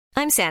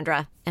I'm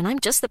Sandra, and I'm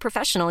just the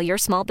professional your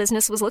small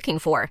business was looking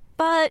for.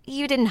 But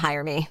you didn't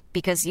hire me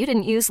because you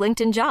didn't use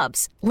LinkedIn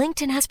Jobs.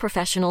 LinkedIn has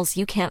professionals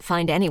you can't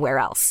find anywhere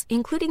else,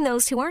 including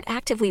those who aren't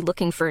actively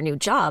looking for a new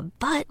job,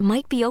 but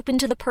might be open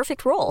to the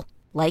perfect role,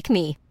 like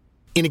me.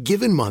 In a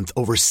given month,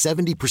 over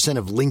 70%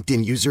 of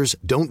LinkedIn users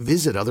don't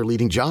visit other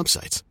leading job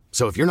sites.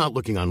 So if you're not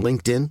looking on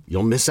LinkedIn,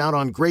 you'll miss out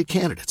on great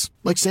candidates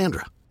like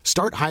Sandra.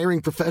 Start hiring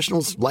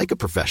professionals like a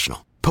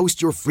professional.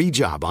 Post your free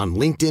job on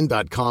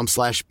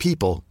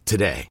linkedin.com/people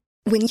today.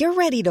 When you're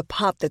ready to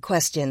pop the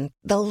question,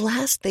 the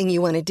last thing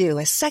you want to do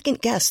is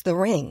second-guess the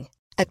ring.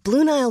 At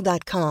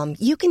BlueNile.com,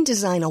 you can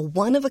design a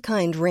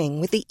one-of-a-kind ring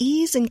with the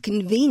ease and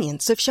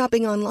convenience of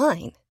shopping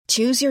online.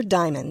 Choose your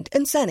diamond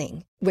and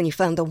setting. When you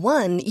find the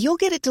one, you'll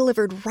get it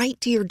delivered right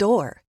to your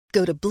door.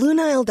 Go to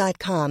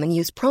BlueNile.com and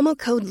use promo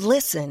code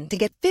LISTEN to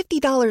get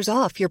 $50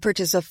 off your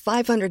purchase of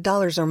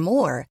 $500 or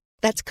more.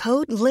 That's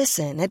code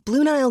LISTEN at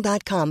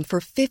BlueNile.com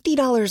for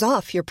 $50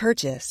 off your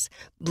purchase.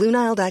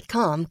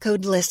 BlueNile.com,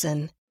 code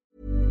LISTEN.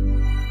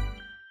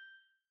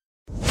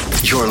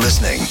 You're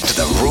listening to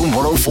the Room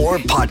 104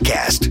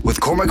 podcast with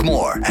Cormac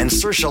Moore and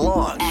Saoirse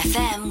Long.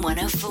 FM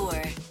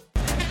 104.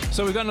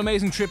 So we've got an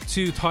amazing trip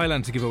to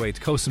Thailand to give away to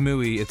Koh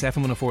Samui. It's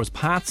FM 104's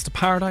Paths to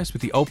Paradise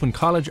with the Open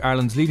College,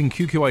 Ireland's leading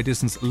QQI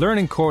distance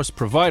learning course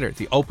provider,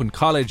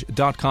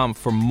 theopencollege.com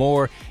for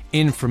more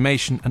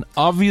information. And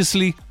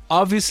obviously,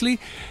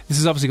 this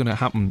is obviously going to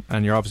happen,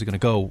 and you're obviously going to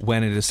go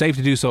when it is safe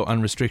to do so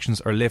and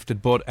restrictions are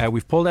lifted. But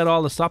we've pulled out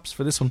all the stops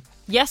for this one.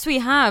 Yes, we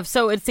have.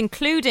 So it's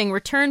including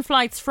return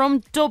flights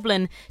from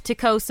Dublin to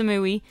Koh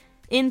Samui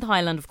in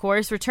Thailand, of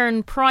course,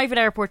 return private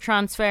airport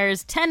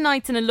transfers, 10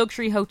 nights in a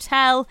luxury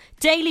hotel,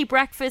 daily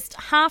breakfast,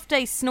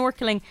 half-day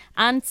snorkelling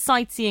and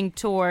sightseeing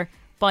tour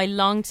by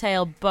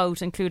longtail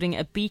boat, including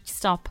a beach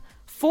stop,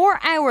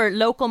 4-hour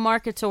local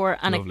market tour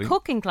and Lovely. A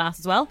cooking class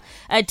as well.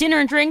 Dinner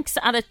and drinks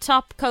at a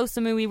top Koh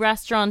Samui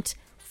restaurant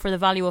for the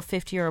value of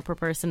 €50 per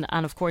person,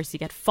 and of course you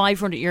get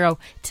 €500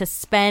 to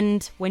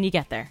spend when you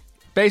get there.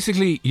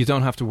 Basically, you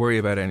don't have to worry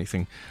about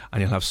anything,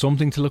 and you'll have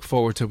something to look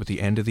forward to at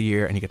the end of the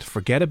year, and you get to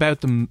forget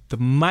about the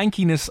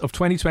mankiness of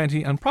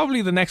 2020 and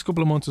probably the next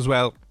couple of months as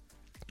well.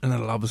 And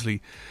it'll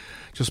obviously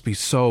just be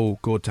so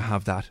good to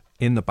have that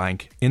in the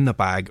bank, in the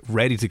bag,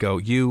 ready to go.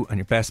 You and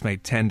your best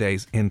mate, 10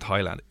 days in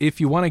Thailand. If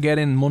you want to get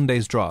in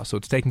Monday's draw, so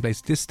it's taking place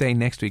this day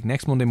next week,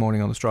 next Monday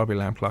morning on the Strawberry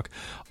Alarm Clock,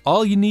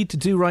 all you need to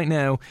do right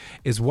now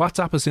is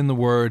WhatsApp us in the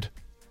word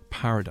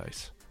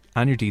paradise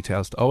and your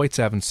details to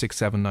 087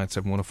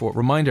 6797 104.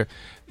 Reminder,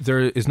 there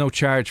is no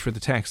charge for the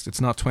text.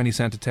 It's not 20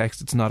 cent a text.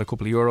 It's not a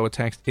couple of euro a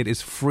text. It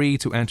is free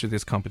to enter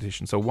this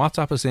competition. So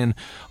WhatsApp us in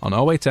on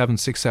 087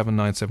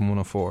 6797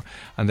 104,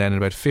 and then in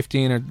about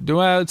 15 or,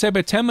 well, I'd say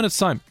about 10 minutes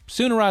time,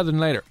 sooner rather than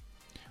later,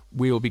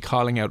 we will be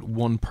calling out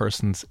one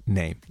person's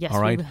name. Yes,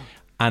 all right? we will.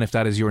 And if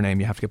that is your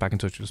name, you have to get back in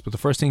touch with us. But the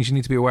first things you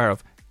need to be aware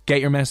of, get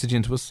your message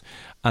into us,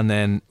 and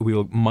then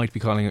we might be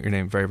calling out your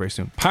name very, very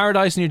soon.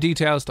 Paradise and your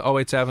details to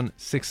 087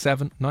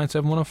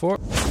 6797 104.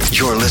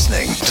 You're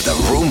listening to the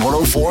Room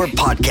 104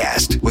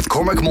 podcast with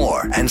Cormac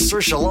Moore and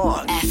Saoirse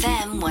Long.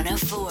 FM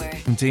 104.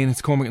 Indeed,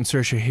 it's Cormac and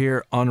Saoirse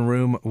here on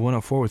Room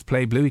 104 with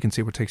Play Blue. You can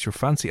see what takes your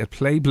fancy at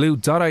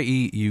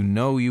playblue.ie. You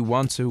know you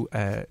want to.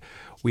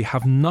 We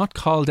have not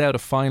called out a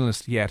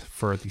finalist yet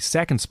for the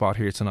second spot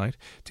here tonight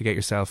to get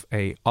yourself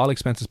a all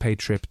expenses paid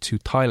trip to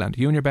Thailand.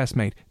 You and your best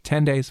mate,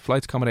 10 days,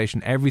 flights,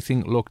 accommodation,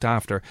 everything looked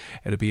after.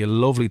 It'd be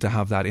lovely to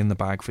have that in the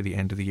bag for the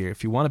end of the year.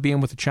 If you want to be in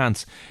with a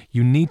chance,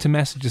 you need to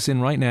message us in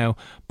right now,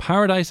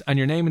 Paradise, and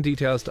your name and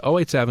details to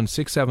 087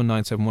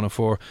 6797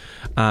 104,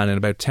 and in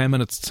about 10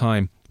 minutes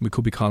time we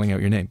could be calling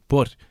out your name.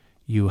 But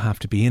you have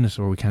to be in it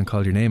or we can't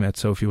call your name out.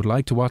 So if you would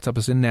like to WhatsApp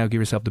us in now, give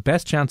yourself the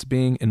best chance of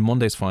being in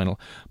Monday's final.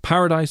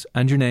 Paradise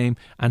and your name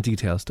and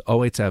details to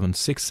 087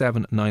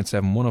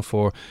 6797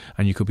 104,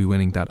 and you could be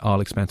winning that all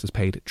expenses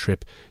paid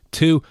trip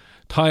to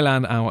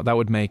Thailand, and that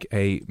would make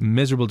a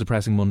miserable,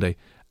 depressing Monday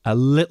a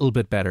little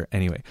bit better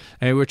anyway.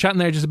 We were chatting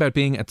there just about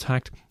being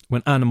attacked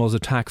when animals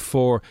attack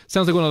 4.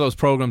 Sounds like one of those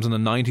programs in the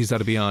 90s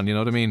that'd be on, you know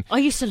what I mean? I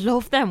used to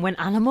love them, when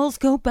animals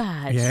go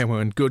bad. Yeah,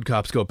 when good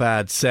cops go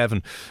bad,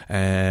 7.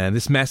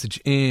 This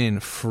message in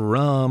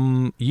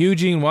from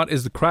Eugene. What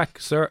is the crack,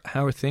 sir?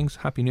 How are things?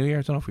 Happy New Year.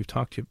 I don't know if we've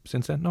talked to you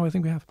since then. No, I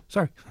think we have.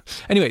 Sorry.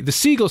 Anyway, the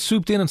seagull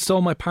swooped in and stole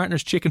my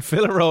partner's chicken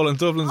fillet roll in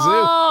Dublin Zoo.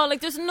 Oh,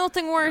 like there's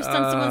nothing worse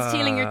than someone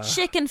stealing your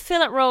chicken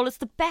fillet roll. It's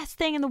the best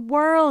thing in the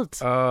world.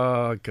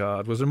 Oh,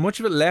 God. Was there much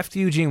of it left,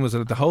 Eugene? Was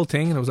it the whole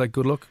thing and it was like,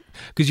 good luck?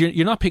 Because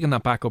you're not picking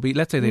that back up.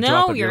 Let's say they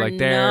drop it. You're like,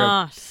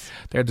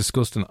 they're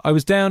disgusting. I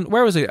was down,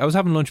 where was I? I was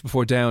having lunch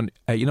before down,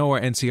 you know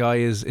where NCI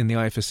is in the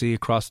IFSC,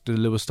 across the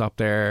Lewis stop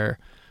there,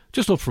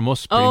 just up from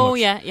us pretty much. Oh,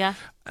 yeah.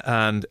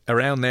 And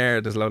around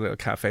there, there's a lot of little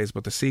cafes,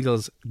 but the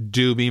seagulls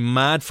do be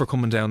mad for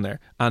coming down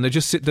there. And they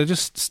just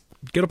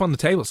get up on the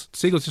tables.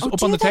 Seagulls just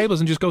up on the tables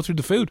and just go through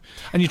the food.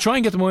 And you try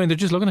and get them away and they're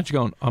just looking at you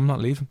going, I'm not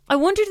leaving. I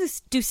wonder,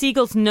 do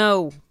seagulls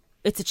know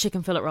it's a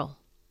chicken fillet roll?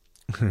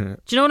 Do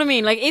you know what I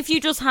mean? Like, if you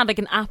just had like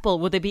an apple,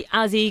 would they be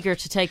as eager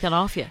to take that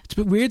off you? It's a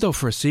bit weird though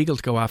for a seagull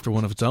to go after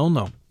one of its own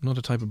though. Another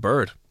type of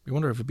bird. You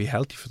wonder if it'd be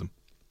healthy for them.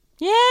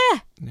 Yeah,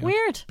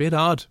 weird. Bit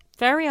odd.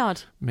 Very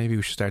odd. Maybe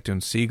we should start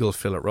doing seagull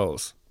fillet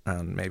rolls.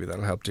 And maybe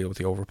that'll help deal with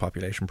the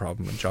overpopulation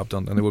problem and job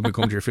done. And they wouldn't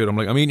come to your food. I'm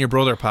like, I'm eating your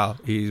brother, pal.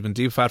 He's been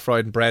deep fat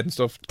fried and bread and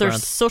stuff. They're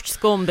such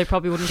scum, they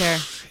probably wouldn't care.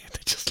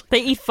 They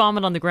eat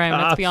vomit on the ground,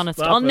 let's be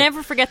honest. I'll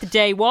never forget the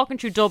day walking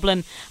through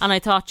Dublin and I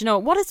thought,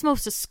 what is the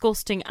most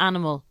disgusting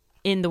animal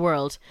in the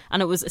world?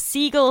 And it was a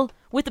seagull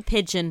with a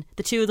pigeon,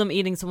 the two of them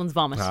eating someone's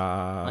vomit.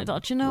 I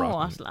thought, rotten.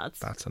 what, lads?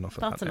 That's enough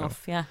of That's that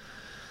enough, yeah.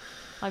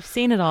 I've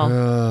seen it all.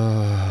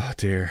 Oh,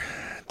 dear.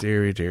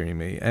 Deary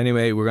me.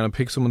 Anyway, we're going to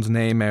pick someone's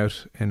name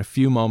out in a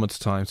few moments'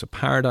 time. So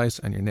Paradise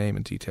and your name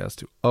and details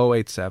to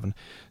 087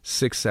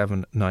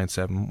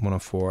 6797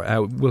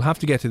 104. We'll have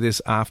to get to this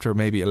after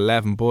maybe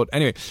 11. But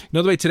anyway,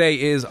 another way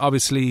today is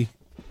obviously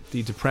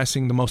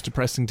the most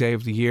depressing day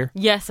of the year.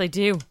 Yes, I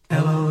do.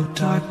 Hello,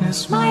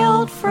 darkness, my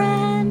old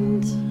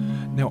friend.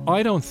 Now,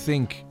 I don't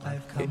think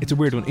it's a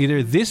weird one.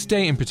 Either this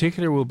day in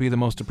particular will be the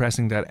most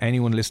depressing that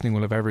anyone listening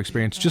will have ever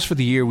experienced just for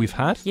the year we've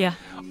had. Yeah.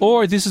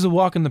 Or this is a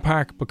walk in the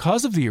park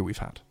because of the year we've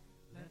had.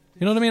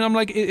 You know what I mean? I'm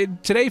like,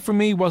 today for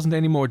me wasn't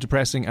any more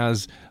depressing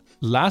as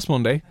last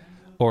Monday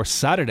or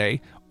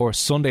Saturday or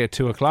Sunday at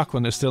 2 o'clock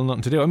when there's still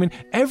nothing to do. I mean,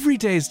 every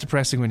day is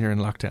depressing when you're in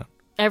lockdown.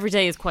 Every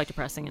day is quite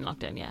depressing in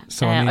lockdown, yeah.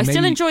 So, I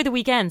still enjoy the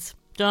weekends.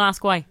 Don't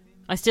ask why.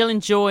 I still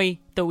enjoy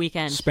the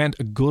weekend. Spent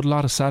a good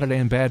lot of Saturday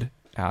in bed.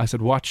 I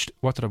said, what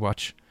did I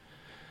watch?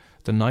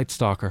 The Night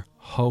Stalker.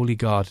 Holy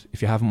God.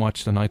 If you haven't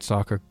watched The Night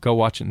Stalker, go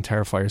watch it and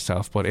terrify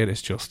yourself. But it is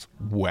just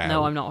wow.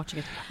 No, I'm not watching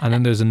it. And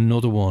then there's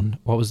another one.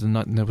 What was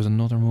there was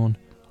another one.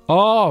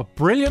 Oh,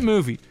 brilliant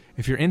movie.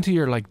 If you're into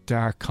your like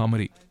dark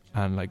comedy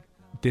and like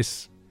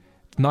this,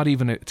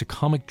 it's a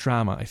comic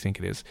drama, I think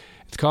it is.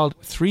 It's called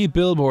 3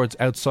 Billboards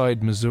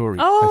Outside Missouri.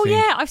 Oh,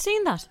 yeah, I've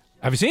seen that.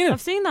 Have you seen it? I've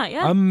seen that,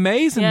 yeah.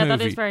 Amazing movie. Yeah,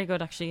 that is very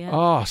good, actually, yeah.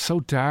 Oh,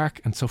 so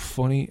dark and so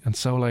funny and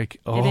so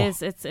like... Oh. It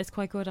is. It's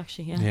quite good,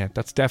 actually, yeah. Yeah,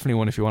 that's definitely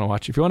one if you want to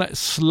watch. If you want a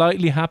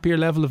slightly happier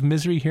level of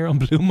misery here on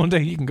Blue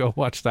Monday, you can go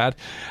watch that.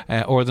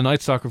 Or The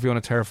Night Stalker if you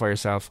want to terrify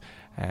yourself.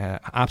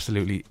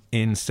 Absolutely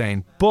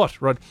insane.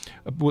 But, Rod,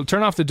 we'll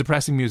turn off the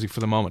depressing music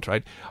for the moment,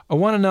 right? I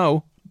want to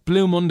know,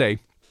 Blue Monday...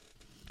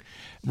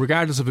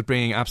 regardless of it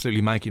being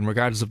absolutely manky and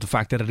regardless of the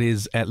fact that it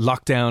is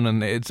lockdown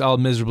and it's all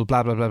miserable,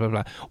 blah, blah, blah, blah,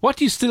 blah, what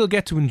do you still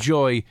get to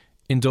enjoy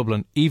in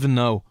Dublin even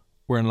though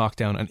we're in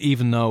lockdown and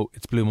even though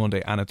it's Blue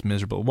Monday and it's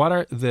miserable? What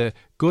are the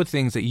good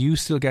things that you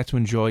still get to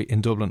enjoy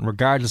in Dublin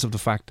regardless of the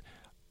fact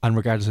and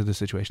regardless of the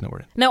situation that we're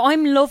in? Now,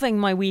 I'm loving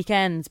my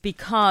weekends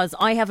because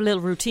I have a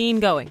little routine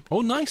going. Oh,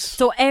 nice.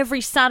 So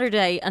every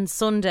Saturday and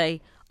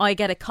Sunday I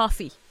get a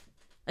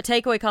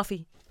takeaway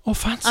coffee. Oh,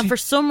 fancy. And for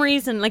some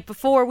reason, like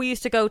before, we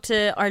used to go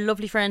to our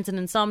lovely friends in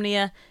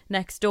Insomnia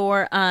next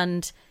door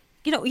and,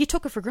 you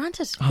took it for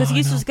granted because you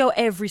used to just go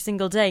every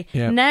single day.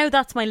 Yeah. Now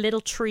that's my little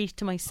treat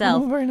to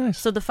myself. Oh, very nice.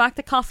 So the fact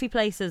that coffee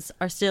places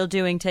are still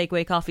doing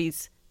takeaway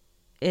coffees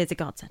is a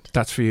godsend.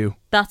 That's for you.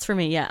 That's for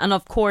me, yeah. And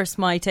of course,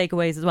 my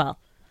takeaways as well.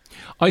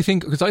 I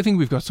think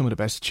we've got some of the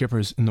best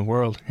chippers in the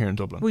world here in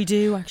Dublin. We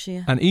do, actually,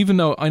 yeah. And even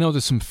though I know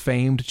there's some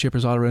famed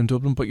chippers all around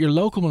Dublin, but your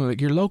local one,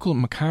 like your local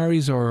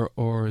Macari's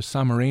or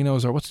San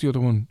Marino's or what's the other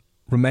one?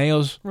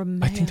 Romeo's.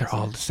 I think they're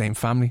all the same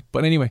family.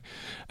 But anyway,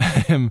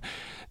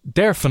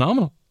 they're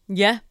phenomenal.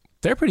 Yeah.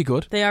 They're pretty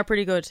good. They are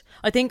pretty good.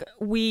 I think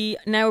we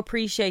now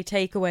appreciate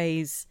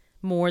takeaways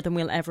more than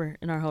we'll ever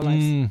in our whole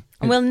lives.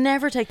 And we'll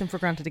never take them for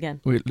granted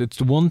again. It's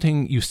the one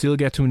thing you still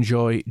get to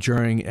enjoy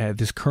during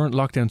this current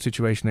lockdown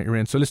situation that you're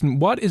in. So listen,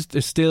 what is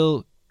there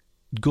still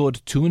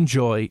good to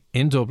enjoy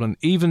in Dublin,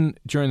 even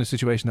during the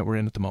situation that we're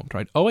in at the moment,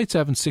 right?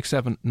 087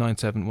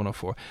 6797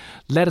 104.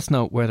 Let us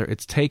know whether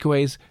it's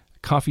takeaways,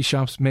 coffee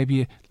shops, maybe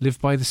you live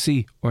by the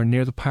sea or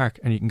near the park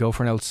and you can go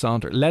for an old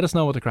saunter. Let us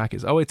know what the crack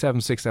is.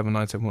 087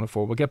 6797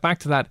 104. We'll get back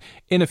to that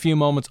in a few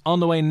moments. On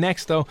the way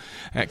next though,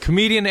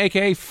 comedian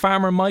aka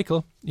Farmer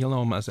Michael. You'll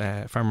know him as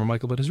Farmer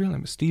Michael, but his real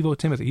name is Steve-O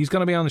Timothy. He's going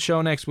to be on the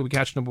show next. We'll be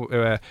catching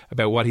up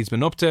about what he's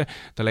been up to,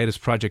 the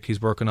latest project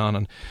he's working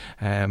on,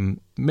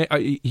 and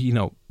maybe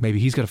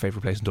he's got a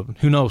favourite place in Dublin.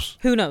 Who knows?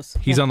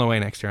 He's on the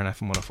way next year on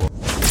FM 104.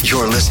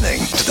 You're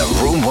listening to the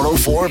Room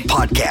 104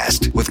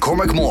 podcast with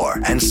Cormac Moore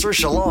and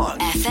Saoirse Long.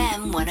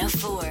 FM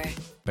 104.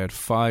 About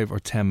 5 or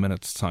 10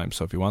 minutes time.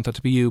 So if you want that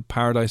to be you,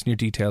 Paradise and your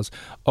details,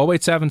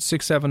 087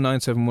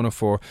 6797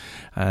 104,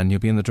 and you'll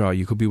be in the draw.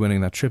 You could be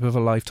winning that trip of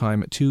a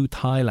lifetime to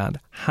Thailand.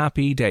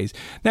 Happy days.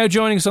 Now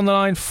joining us on the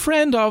line,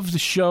 friend of the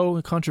show,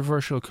 a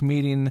controversial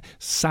comedian,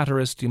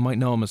 satirist. You might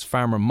know him as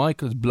Farmer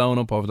Michael. Has blown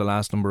up over the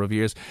last number of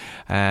years.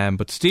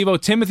 But Steve-O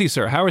Timothy,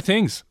 sir, how are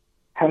things?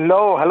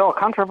 Hello.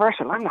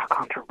 Controversial? I'm not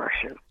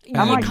controversial.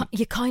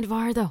 You kind of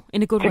are, though,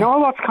 in a good way. Do you know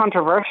what's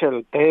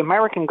controversial? The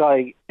American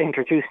guy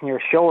introducing your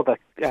show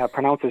that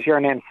pronounces your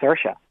name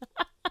Saoirse.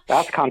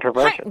 That's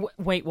controversial.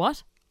 Wait,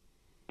 what?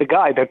 The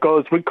guy that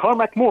goes with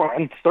Cormac Moore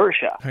and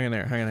Saoirse. Hang on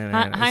there.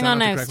 Hang on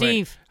now,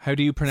 Steve. Way? How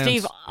do you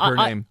pronounce her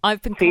name?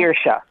 I've been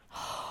Saoirse.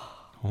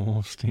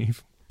 Oh,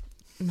 Steve.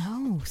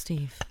 No,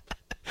 Steve.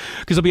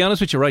 Because I'll be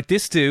honest with you, right?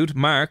 This dude,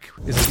 Mark,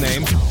 is his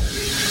name.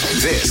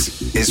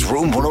 This is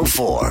Room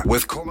 104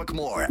 with Cormac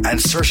Moore and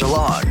Saoirse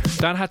Long.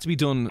 That had to be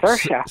done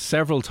Saoirse.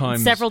 several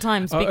times. Several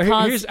times, because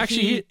here's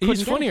actually he he's couldn't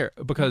get funnier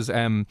because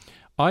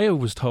I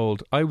was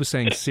told I was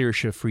saying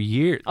Saoirse for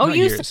years. Oh, not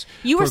you years,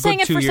 you were for a saying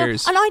good it 2 for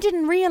years. and I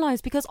didn't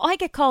realise, because I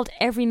get called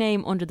every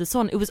name under the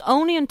sun. It was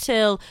only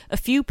until a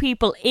few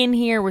people in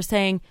here were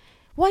saying,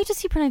 "Why does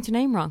he pronounce your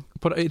name wrong?"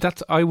 But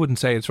that's I wouldn't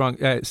say it's wrong,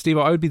 Steve.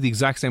 I would be the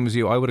exact same as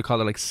you. I would have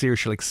called it like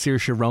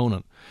Saoirse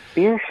Ronan,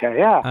 Saoirse,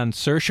 yeah. and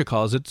Saoirse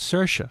calls it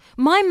Saoirse.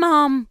 My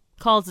mom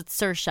calls it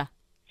Saoirse.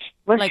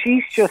 Well, like,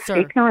 she's just sir.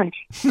 ignorant.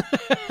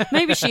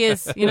 Maybe she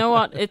is. You know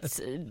what? It's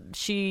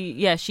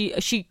she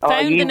Oh,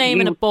 found you- the name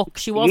in a you- book.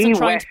 She wasn't you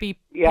trying West- to be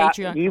Yeah,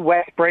 patriotic. you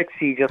West Brits,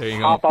 you just There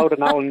you pop go. out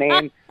an old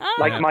name.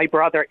 Like Yeah. my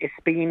brother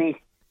Ispini.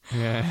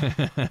 Yeah.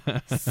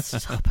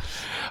 Stop.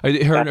 We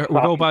That's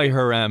go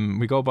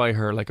by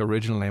her like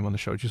original name on the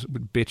show, just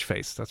bitch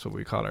face. That's what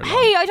we call her.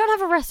 Hey, I don't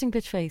have a resting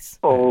bitch face.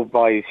 Oh,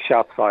 boy,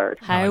 shots fired.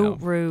 I How know.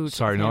 rude.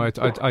 Sorry, of no,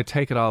 him. I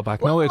take it all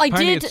back. Well, no, it's, I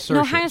apparently did. It's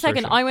No, Saoirse, hang a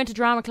second. Saoirse. I went to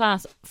drama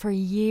class for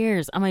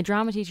years, and my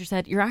drama teacher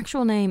said your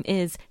actual name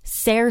is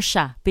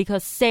Saoirse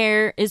because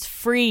Sair is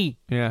free.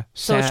 Yeah.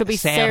 So it should be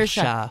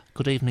Saoirse.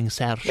 Good evening,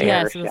 Saoirse.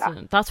 Yes,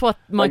 Saoirse. that's what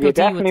Well, Michael you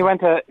D would definitely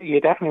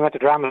say. went to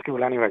drama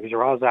school anyway, because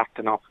you're always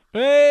acting up.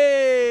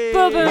 Hey!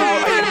 Bubba. No,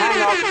 I can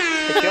hang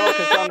up. The joke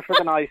is done for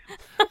the night.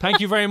 Thank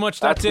you very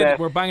much. That's That's it. it.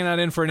 We're banging that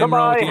in for an Goodbye.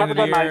 in-row at the end Have of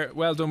a the good year.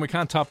 Well done. We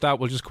can't top that.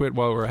 We'll just quit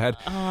while we're ahead.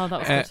 Oh, that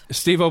was good.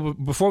 Steve-O,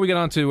 before we get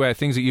on to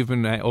things that you've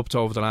been up to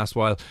over the last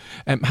while,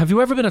 have you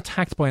ever been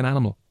attacked by an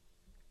animal?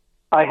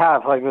 I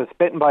have. I was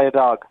bitten by a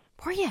dog.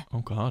 Were you? Oh,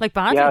 God. Like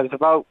badly? Yeah, I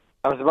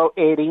was about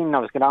 18. I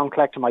was going down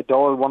collecting my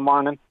dole one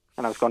morning,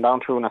 and I was going down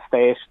through an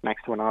estate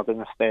next to another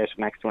estate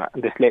next to it,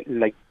 and this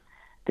little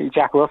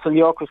Jack Russell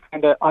yoke was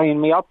kind of eyeing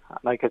me up, and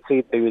I could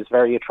see that he was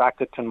very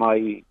attracted to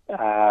my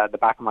the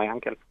back of my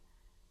ankle.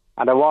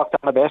 And I walked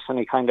on a bit, and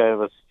he kind of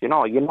was, you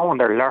know when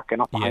they're lurking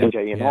up behind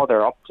you, you know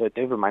they're up to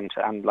devilment,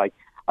 and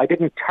I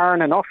didn't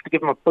turn enough to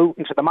give him a boot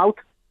into the mouth.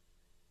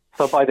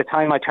 So by the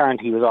time I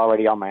turned, he was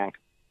already on my ankle.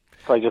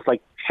 So I just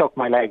shook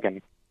my leg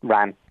and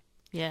ran.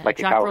 Yeah, like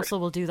a Jack coward. Russell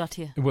will do that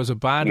to you. Was it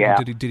bad?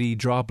 Yeah. Did he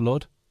draw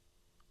blood?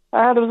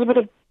 There was a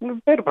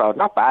bit of blood,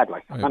 not bad.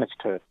 I managed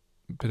to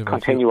Bit of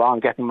continue on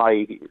getting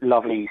my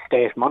lovely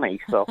state money.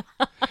 So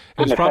It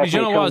was probably, affect me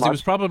too it was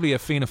much. probably a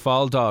Fianna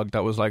Fáil dog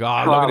that was like,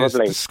 oh, look at this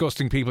Probably.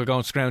 disgusting people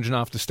going scrounging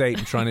off the state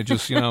and trying to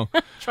just,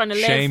 Trying to live.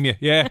 shame you.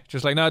 Yeah,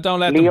 just like, no, don't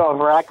let Leo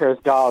Varadkar's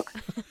dog.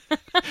 them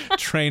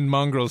train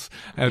mongrels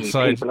These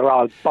outside. people are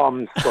all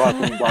bums. Go out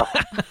and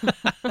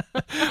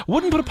walk.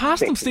 Wouldn't put it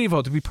past them,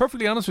 Steve-O, to be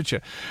perfectly honest with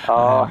you.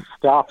 Oh,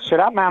 stop. Sure,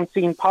 that man's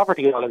seen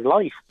poverty all his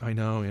life. I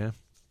know, yeah.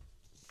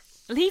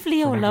 Leave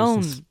Leo For no alone.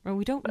 reasons. Or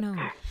we don't know.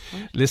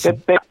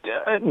 Listen.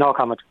 No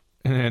comment.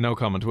 No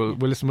comment. We'll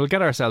listen. We'll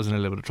get ourselves in a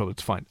little bit of trouble.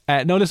 It's fine.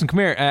 No, listen. Come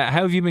here.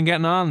 How have you been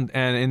getting on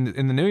in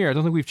the new year? I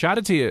don't think we've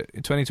chatted to you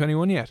in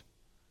 2021 yet.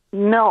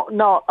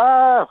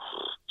 No.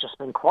 Just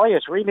been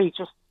quiet, really.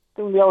 Just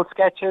doing the old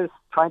sketches,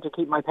 trying to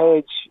keep my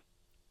page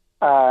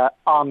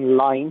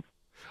online.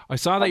 I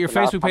saw that your That's the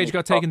last Facebook time page we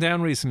got spoke. taken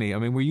down recently. I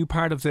mean, were you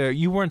part of the?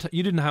 You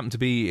didn't happen to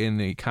be in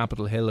the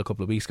Capitol Hill a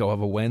couple of weeks ago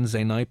of a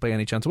Wednesday night by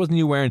any chance? Wasn't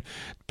you wearing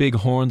big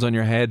horns on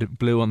your head,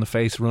 blue on the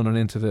face, running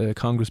into the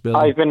Congress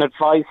building? I've been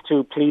advised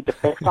to plead the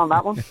fifth on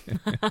that one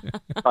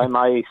by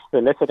my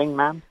soliciting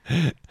man.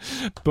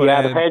 But,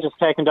 Yeah, the page is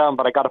taken down,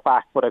 but I got it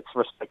back, but it's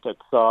restricted.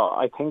 So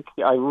I think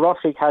I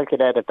roughly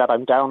calculated that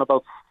I'm down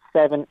about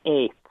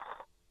 7/8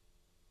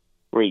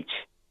 reach.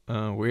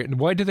 Weird.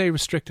 Why did they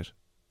restrict it?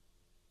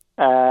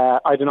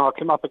 I don't know, it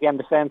came up again,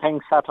 the same thing,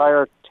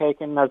 satire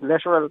taken as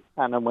literal,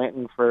 and I'm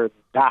waiting for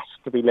that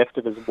to be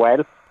lifted as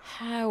well.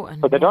 How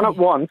annoying. But they've done it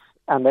once,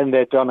 and then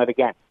they've done it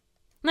again.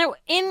 Now,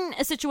 in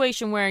a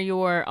situation where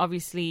you're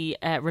obviously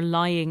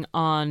relying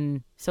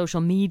on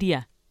social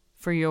media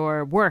for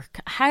your work,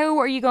 how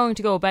are you going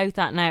to go about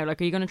that now?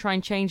 Like, are you going to try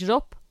and change it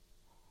up?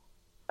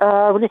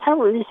 Well, you can't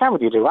really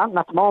do that. And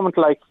at the moment,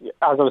 as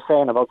I was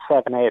saying, about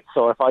 7/8.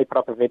 So if I put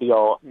up a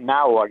video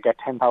now, I'd get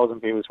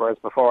 10,000 views, whereas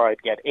before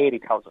I'd get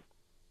 80,000.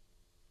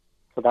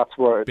 So that's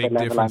where Big the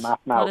level difference. I'm at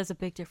now. That is a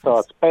big So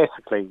difference.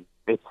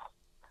 it's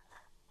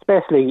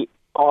basically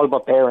all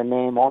but there in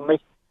name only.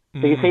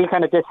 So you feel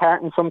kind of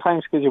disheartened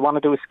sometimes because you want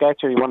to do a sketch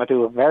or you want to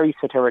do a very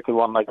satirical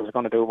one, like I was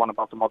going to do one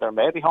about the mother and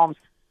baby homes,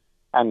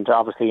 and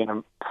obviously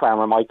in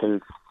Farmer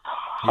Michael's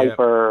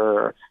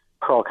hyper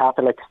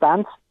pro-Catholic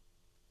stance,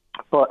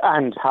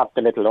 and have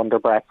the little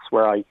underbreaths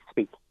where I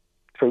speak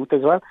truth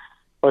as well.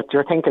 But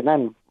you're thinking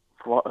then,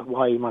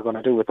 why am I going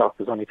to do it?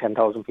 There's only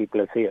 10,000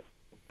 people that see it.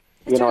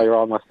 You're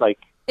almost like...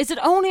 Is it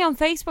only on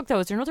Facebook, though?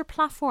 Is there another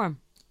platform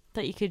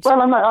that you could...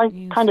 Well, I'm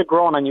use? kind of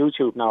grown on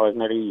YouTube now. I've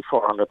nearly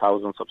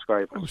 400,000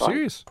 subscribers. Oh, so I'm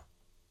serious?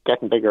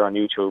 getting bigger on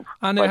YouTube.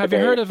 And by have the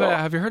you day, heard of so-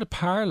 have you heard of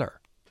Parler?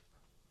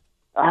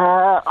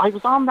 I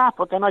was on that,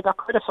 but then I got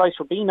criticised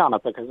for being on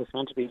it because it's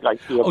meant to be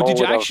like the Oh, did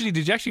you abode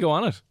of- actually go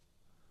on it?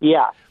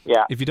 Yeah.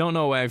 If you don't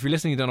know, if you're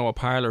listening, you don't know what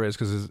Parler is,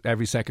 because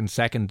every second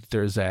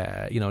there's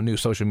a new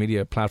social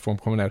media platform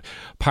coming out.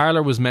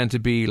 Parler was meant to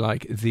be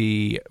like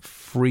the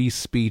free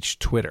speech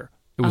Twitter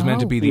It was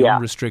meant to be the Yeah.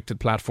 unrestricted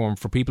platform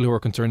for people who are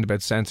concerned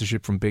about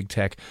censorship from big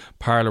tech.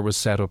 Parler was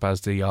set up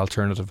as the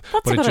alternative.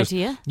 That's but a it good just,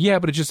 idea. Yeah,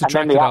 but it just And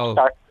then attracted the all.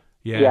 apps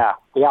Yeah.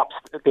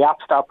 the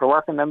apps stopped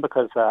working then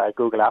because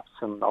Google Apps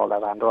and all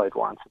that Android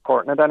weren't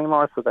supporting it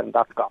anymore. So then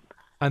that's gone.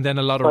 And then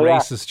a lot of So, yeah.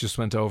 racists just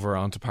went over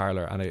onto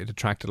Parler, and it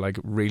attracted like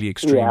really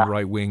extreme Yeah.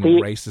 right-wing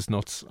See, racist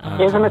nuts.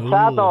 Isn't it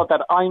sad though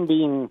that I'm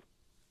being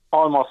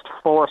almost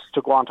forced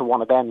to go onto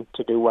one of them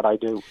to do what I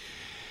do?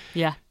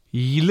 Yeah.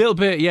 A little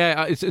bit,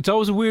 yeah. It's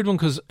always a weird one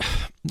because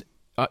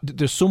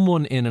there's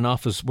someone in an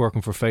office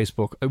working for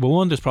Facebook. Well,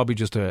 one, there's probably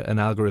just an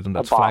algorithm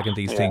that's bot, flagging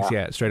these things,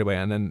 yeah. straight away,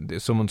 and then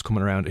someone's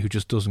coming around who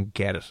just doesn't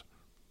get it.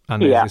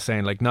 And Yeah. they're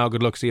saying like, no,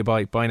 good luck, see you,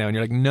 bye now. And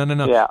you're like, no.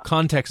 Yeah.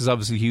 Context is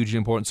obviously hugely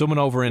important. Someone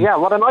over in... Yeah,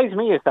 what annoys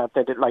me is that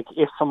they did, like,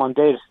 if someone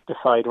did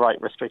decide,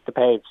 right, restrict the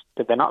page,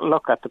 did they not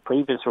look at the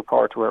previous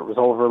report where it was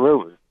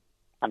overruled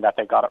and that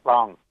they got it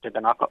wrong? Did they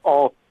not go,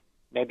 oh,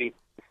 maybe it's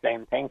the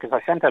same thing? Because I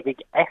sent a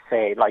big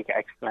essay, like,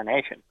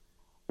 explanation.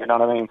 You know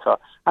what I mean? So,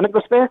 and it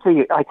was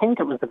basically, I think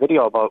it was the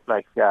video about,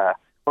 like, well,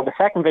 the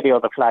second video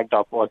that flagged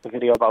up was the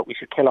video about we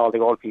should kill all the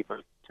old people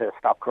to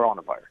stop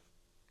coronavirus.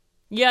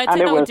 Yeah, I'd And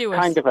say it that was would do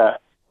kind it. of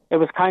it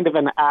was kind of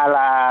an a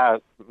la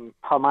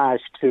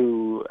homage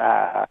to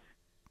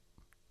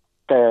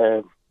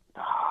the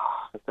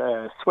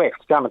Swift,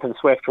 Jonathan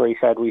Swift, where he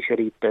said we should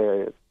eat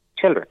the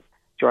children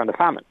during the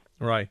famine,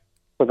 Right.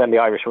 so then the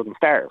Irish wouldn't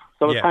starve.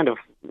 So it's Yeah. kind of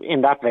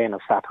in that vein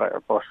of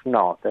satire, but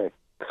no, they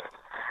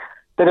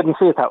didn't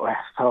see it that way.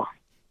 So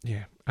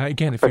Yeah.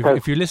 Again, if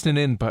Because- you're listening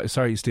in,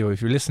 sorry, Steve,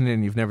 if you're listening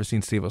in, you've never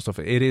seen Steve stuff.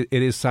 It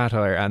is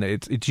satire, and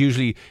it's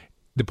usually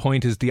the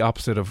point is the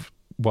opposite of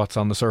what's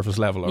on the surface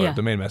level or Yeah.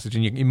 the main message,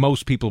 and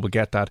most people will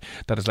get that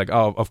it's like,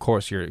 oh, of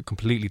course you're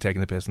completely taking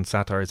the piss, and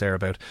satire is there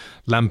about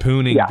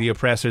lampooning Yeah. the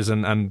oppressors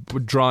and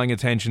drawing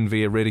attention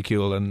via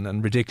ridicule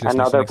and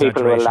ridiculousness and other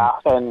people will exaggeration.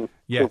 laugh in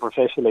Yeah.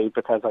 superficially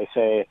because I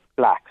say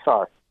blacks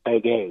or they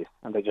gays,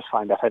 and they just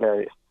find that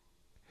hilarious,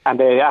 and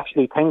they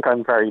actually think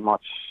I'm very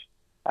much.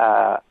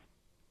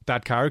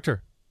 That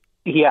character.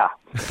 Yeah,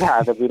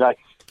 they'd be like,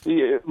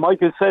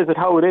 Michael says it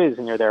how it is,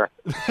 and you're there.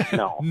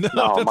 No, No,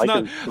 that's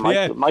Michael's, not-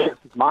 yeah. Michael's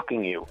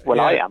mocking you. Well,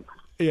 Yeah. I am.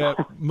 Yeah,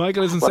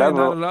 Michael isn't saying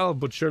Whatever. that at all,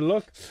 but sure,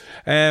 look.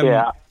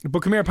 Yeah.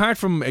 But come here, apart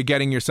from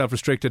getting yourself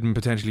restricted and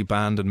potentially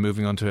banned and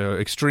moving on to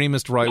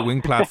extremist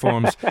right-wing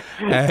platforms,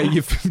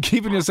 you've been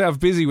keeping yourself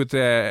busy with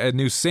a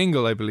new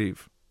single, I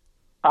believe.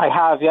 I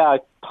have, yeah. I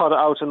put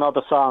out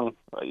another song.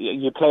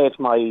 You played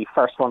my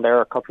first one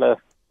there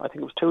I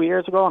think it was 2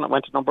 years ago, and it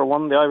went to number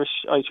one in the Irish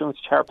iTunes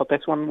chart, but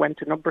this one went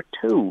to number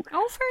two.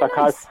 Oh, very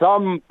because nice.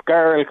 some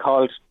girl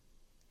called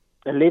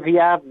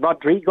Olivia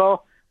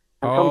Rodrigo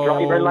and some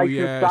driver license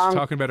yeah, song. it's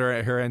talking about her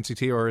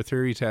NCT or her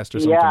theory test or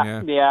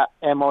something, Yeah,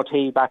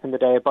 MOT back in the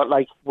day. But,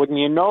 like, wouldn't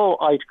you know,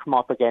 I'd come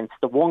up against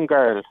the one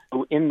girl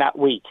who, in that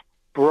week,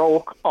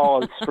 broke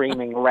all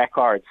streaming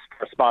records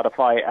for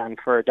Spotify and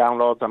for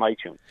downloads on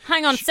iTunes.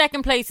 Hang on,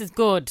 second place is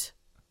good.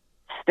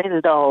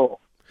 Still, though,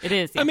 It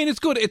is. I mean, it's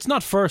good. It's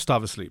not first,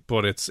 obviously,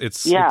 but it's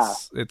Yeah.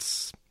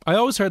 it's. I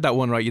always heard that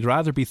one right. You'd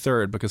rather be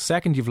third because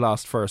second you've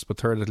lost first, but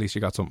third at least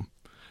you got something.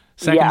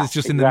 Second Yeah, is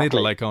just in the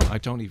exactly. middle, like, oh, I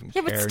don't even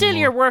yeah, care but still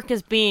anymore. your work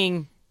is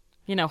being,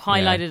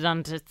 highlighted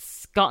and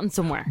it's gotten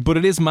somewhere. But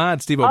it is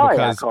mad, Steve-O, Oh, yeah,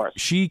 because of course.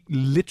 she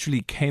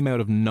literally came out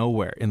of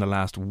nowhere in the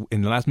last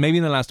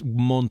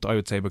month, I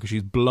would say, because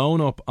she's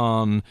blown up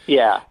on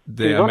yeah.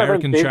 the She's one American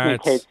of them Disney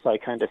charts. kids I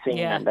kind of seen,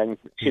 Yeah. and then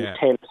she's Yeah.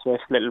 Taylor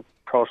Swift's little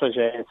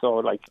protege, so,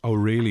 like, Oh,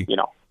 really?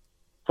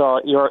 So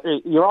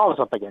you're always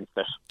up against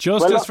it.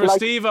 Justice for like,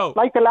 Steve-O.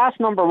 Like the last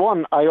number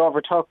one, I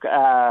overtook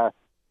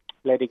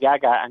Lady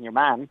Gaga and your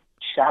man,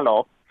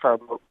 Shallow, for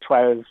about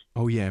 12,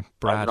 Oh, yeah, I don't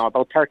Brad. know,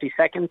 about 30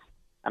 seconds,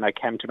 and I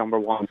came to number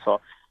one. So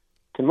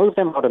to move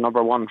them out of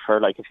number one for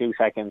like a few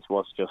seconds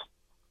was just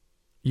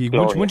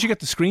Once you get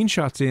the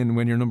screenshots in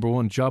when you're number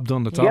one, job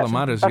done. That's all Yes, that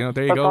matters. That's,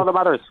 There you that's go. all that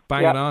matters.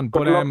 Bang Yeah, it on.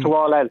 Good But luck to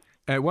all else.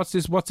 what's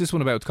this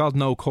one about? It's called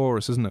No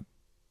Chorus, isn't it?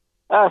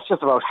 It's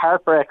just about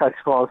heartbreak, I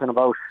suppose, and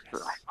about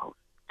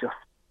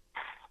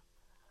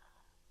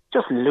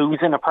just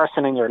losing a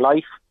person in your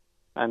life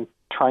and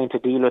trying to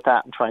deal with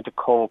that and trying to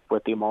cope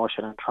with the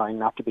emotion and trying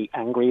not to be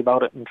angry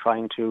about it and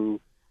trying to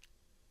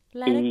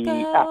Let it be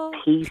go.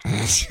 at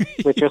peace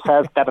with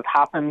yourself that it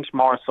happened,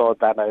 more so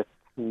that it's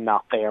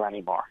not there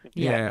anymore.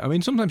 Yeah, I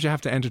mean, sometimes you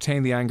have to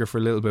entertain the anger for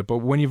a little bit, but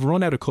when you've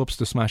run out of cups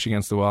to smash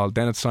against the wall,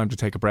 then it's time to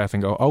take a breath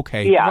and go,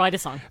 okay, Yeah. Write a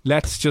song.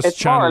 let's just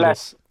It's more or channel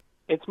less this.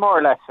 it's more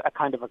or less a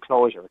kind of a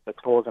closure. It's a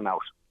closing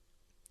out.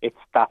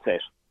 That's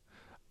it.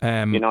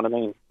 You know what I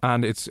mean?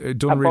 And it's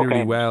done really, really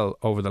Okay. well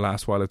over the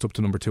last while. It's up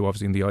to number 2,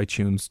 obviously, in the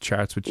iTunes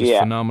charts, which is Yeah.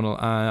 phenomenal.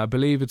 I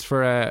believe it's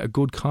for a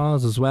good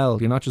cause as well.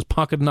 You're not just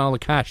pocketing all the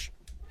cash.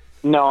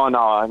 No,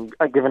 I'm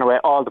giving away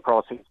all the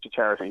proceeds to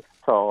charity.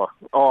 So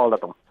all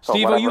of them. So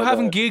Steve-O, you whatever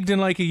haven't gigged in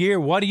like a year.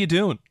 What are you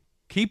doing?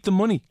 Keep the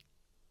money.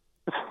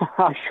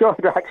 I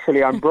should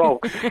actually. I'm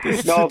broke.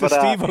 This no, is the but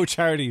Steve-O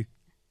charity.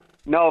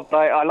 no, but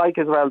I like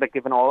as well that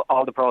giving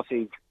all the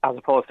proceeds as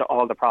opposed to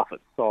all the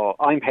profits. So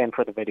I'm paying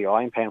for the video,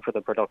 I'm paying for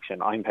the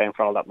production, I'm paying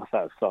for all that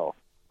myself. So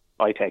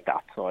I take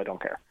that, so I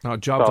don't care. No,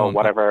 job so done.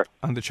 whatever.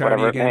 And the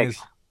charity whatever it again makes.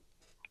 is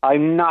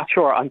I'm not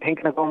sure. I'm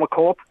thinking of going with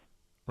Cope,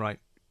 right.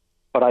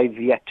 but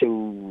I've yet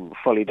to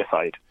fully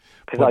decide.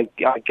 Because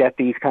I get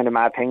these kind of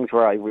mad things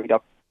where I read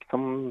up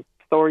some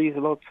stories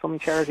about some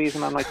charities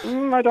and I'm like,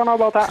 I don't know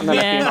about that. And then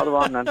I see another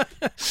one and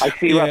I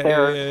see what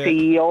their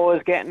CEO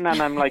is getting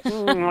and I'm like, I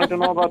don't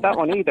know about that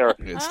one either.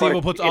 Steve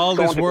will put all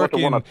this work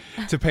in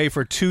to pay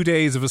for 2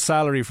 days of a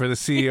salary for the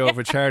CEO of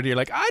a charity. You're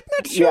like, I'm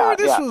not sure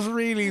this was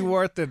really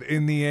worth it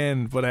in the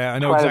end, but I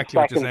know exactly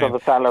what you're saying. 12 seconds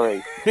of a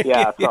salary.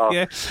 Yeah, so,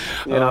 yeah.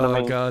 You know what I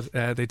mean?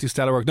 God, they do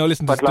stellar work. No,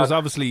 listen, there's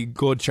obviously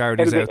good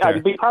charities out there.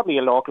 It'll be probably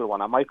a local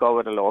one. I might go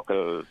with a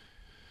local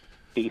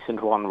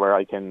decent one where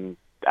I can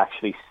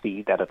actually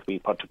see that it's been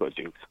put to good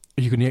use.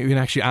 You can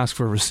actually ask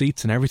for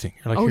receipts and everything.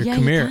 You're like, yeah,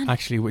 come here. can.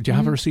 Actually, would you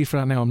have a receipt for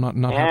that now? I'm not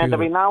happy there'll with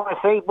be it. now a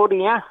receipt, buddy,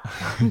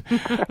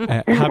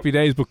 yeah. Happy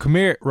days, but come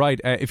here. Right,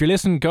 if you're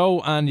listening,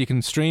 go and you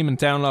can stream and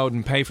download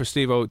and pay for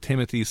Steve-O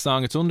Timothy's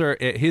song. It's under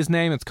his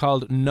name. It's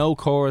called No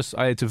Chorus.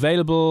 It's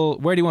available.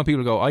 Where do you want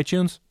people to go?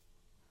 iTunes?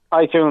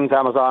 iTunes,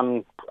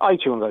 Amazon,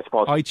 iTunes, I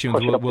suppose.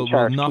 iTunes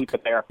will knock keep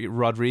it there.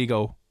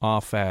 Rodrigo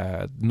off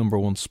number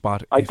one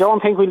spot. I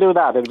don't think we'll do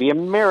that. It'll be a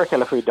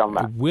miracle if we've done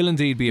that. It will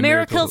indeed be a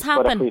Miracles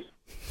miracle. happen.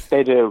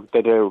 They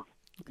do.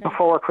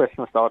 Before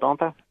Christmas, though, don't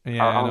they?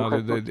 Yeah,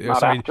 Christmas,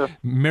 sorry. after.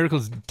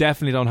 Miracles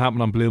definitely don't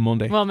happen on Blue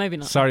Monday. Well, maybe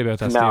not. Sorry about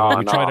that, No, Steve.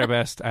 We no. tried our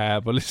best.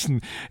 But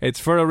listen, it's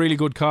for a really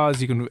good cause.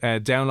 You can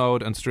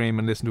download and stream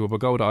and listen to it, but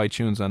go to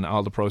iTunes and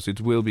all the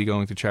proceeds will be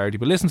going to charity.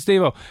 But listen,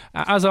 Steve-O,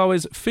 as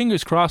always,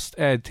 fingers crossed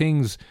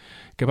things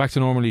get back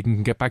to normal. You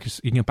can get back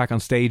on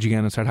stage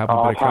again and start having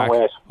a bit of crack.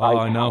 Wait.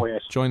 I know. Can't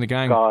wait. Join the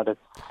gang. God, it's...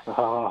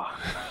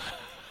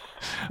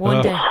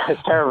 One day.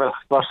 It's terrible.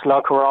 But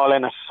look, we're all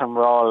in it and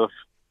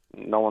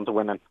no one's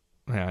winning.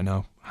 Yeah, I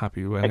know.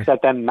 Happy with it.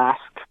 Except them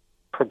mask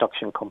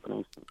production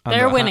companies. And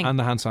They're winning. And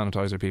the hand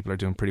sanitizer people are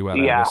doing pretty well.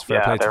 Yeah,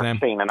 Fair play to they're them.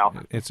 seen enough.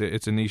 It's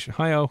a niche.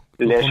 Hi-oh.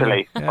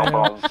 Literally.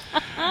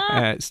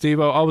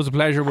 Steve-O, always a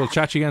pleasure. We'll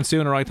chat you again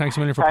soon, all right? Thanks a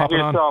million for Thank popping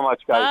you on. so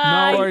much,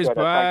 guys. No worries.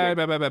 Appreciate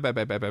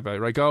Bye. it. Bye.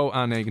 Right, go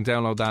and you can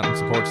download that and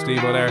support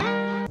Steve-O there.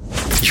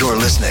 You're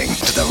listening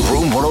to the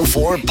Room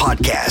 104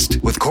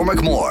 podcast with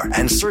Cormac Moore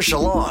and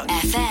Saoirse Long.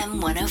 FM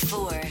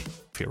 104.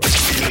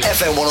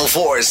 FM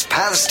 104's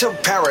Paths to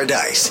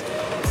Paradise.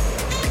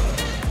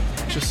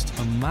 Just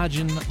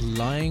imagine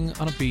lying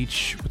on a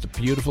beach with a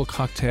beautiful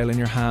cocktail in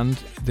your hand.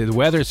 The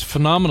weather's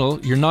phenomenal.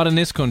 You're not in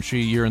this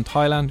country. You're in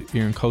Thailand.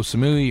 You're in Koh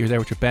Samui. You're there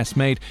with your best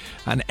mate.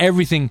 And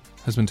everything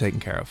has been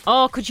taken care of.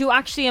 Oh, could you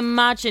actually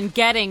imagine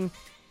getting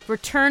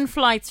return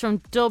flights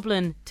from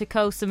Dublin to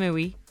Koh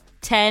Samui,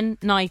 10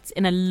 nights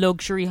in a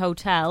luxury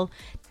hotel,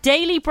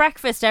 daily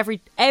breakfast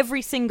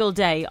every single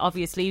day,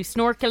 obviously,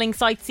 snorkeling,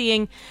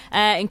 sightseeing,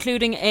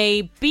 including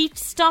a beach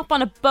stop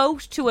on a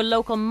boat to a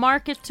local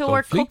market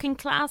tour, Lovely. cooking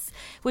class,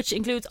 which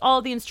includes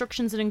all the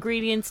instructions and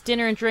ingredients,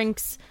 dinner and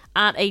drinks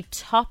at a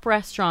top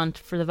restaurant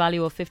for the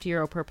value of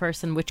 €50 per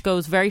person, which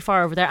goes very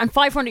far over there, and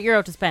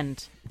 €500 to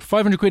spend.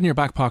 500 quid in your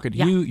back pocket.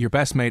 Yeah. You, your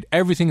best mate,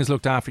 everything is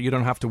looked after. You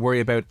don't have to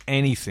worry about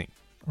anything,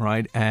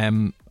 right?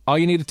 All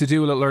you needed to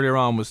do a little earlier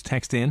on was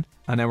text in,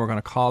 and then we're going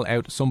to call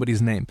out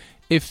somebody's name.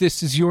 If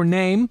this is your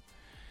name,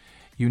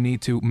 you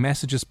need to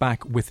message us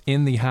back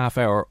within the half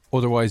hour,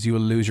 otherwise you will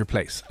lose your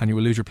place, and you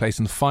will lose your place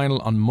in the final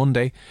on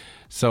Monday.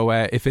 So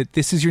if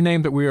this is your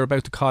name that we are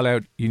about to call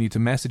out, you need to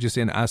message us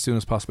in as soon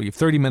as possible. You have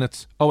 30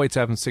 minutes,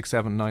 087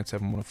 67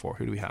 97 104.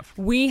 Who do we have?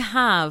 We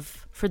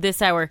have, for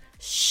this hour,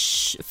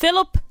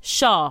 Philip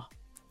Shaw.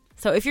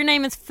 So if your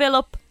name is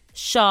Philip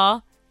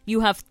Shaw, you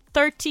have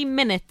 30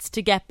 minutes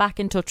to get back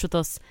in touch with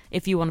us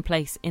if you want a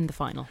place in the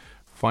final.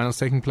 Finals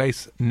taking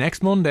place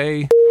next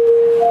Monday.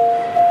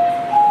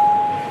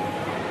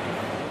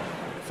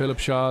 Philip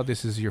Shaw,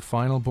 this is your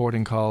final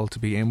boarding call to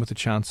be in with a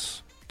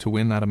chance to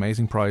win that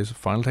amazing prize.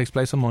 Final takes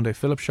place on Monday.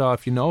 Philip Shaw,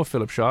 if you know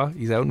Philip Shaw,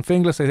 he's out in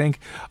Finglas, I think.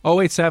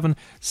 087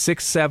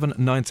 67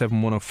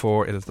 97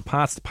 104. It is the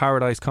Paths to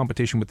Paradise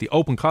competition with the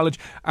Open College,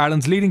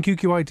 Ireland's leading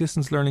QQI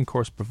distance learning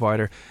course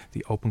provider,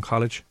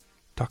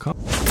 theopencollege.com.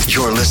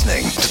 You're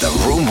listening to the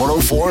Room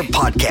 104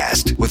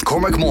 podcast with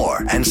Cormac Moore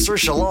and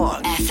Saoirse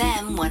Long.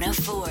 FM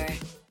 104.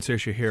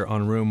 Saoirse here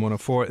on Room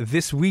 104.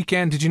 This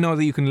weekend, did you know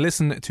that you can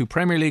listen to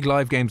Premier League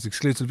live games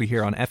exclusively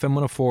here on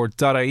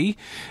FM104.ie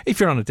if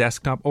you're on a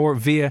desktop or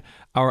via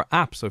our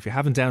app? So if you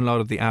haven't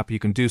downloaded the app, you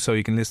can do so.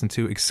 You can listen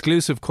to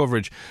exclusive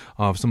coverage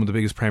of some of the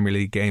biggest Premier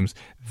League games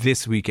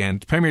this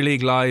weekend. Premier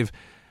League live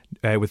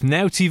with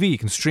Now TV. You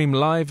can stream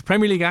live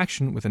Premier League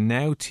action with a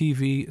Now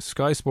TV,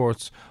 Sky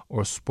Sports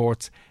or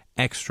Sports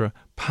Extra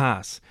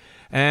Pass.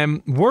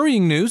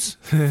 Worrying news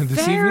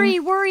this Very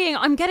evening. worrying.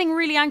 I'm getting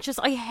really anxious.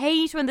 I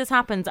hate when this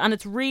happens, and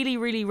it's really,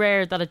 really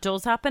rare that it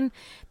does happen,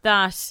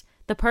 that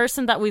the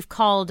person that we've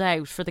called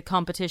out for the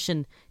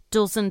competition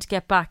doesn't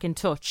get back in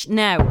touch.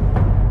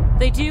 Now,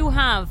 they do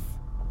have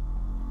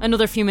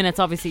another few minutes,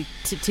 obviously,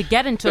 to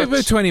get in touch.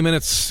 About 20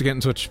 minutes to get in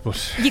touch,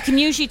 but You can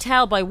usually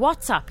tell by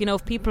WhatsApp, you know,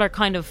 if people are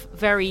kind of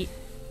very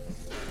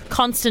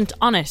constant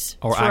on it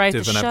or throughout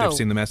active the and show. they've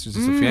seen the messages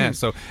and stuff. Yeah.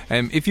 So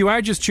if you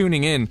are just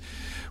tuning in,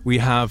 We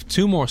have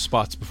 2 more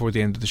spots before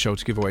the end of the show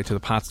to give away to the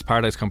Paths to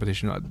Paradise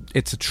competition.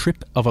 It's a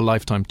trip of a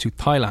lifetime to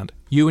Thailand.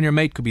 You and your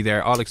mate could be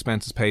there, all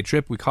expenses paid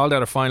trip. We called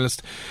out a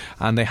finalist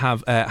and they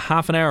have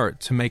half an hour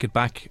to make it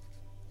back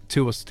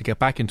to us, to get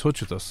back in touch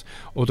with us.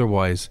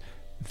 Otherwise,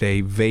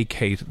 they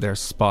vacate their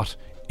spot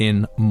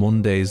in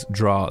Monday's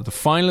draw. The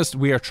finalist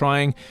we are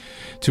trying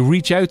to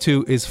reach out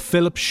to is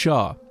Philip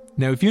Shaw.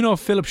 Now, if you know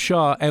Philip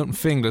Shaw out in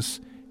Finglas,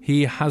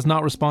 he has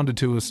not responded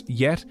to us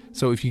yet.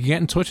 So if you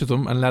get in touch with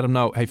him and let him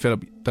know, hey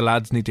Philip, the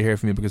lads need to hear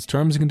from you, because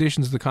terms and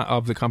conditions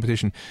of the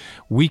competition,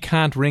 we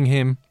can't ring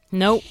him.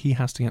 No. He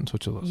has to get in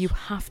touch with us. You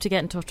have to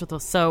get in touch with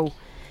us. So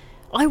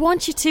I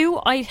want you to.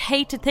 I'd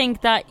hate to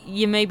think that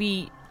you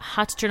maybe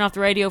had to turn off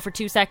the radio for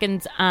 2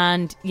 seconds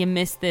and you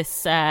missed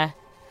this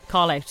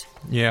call out.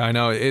 Yeah, I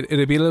know.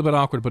 It'd be a little bit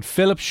awkward, but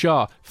Philip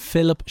Shaw,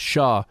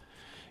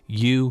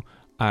 you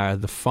are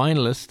the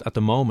finalist at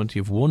the moment.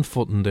 You've 1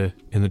 foot in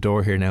the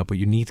door here now, but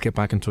you need to get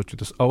back in touch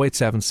with us.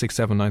 087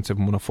 679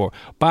 104.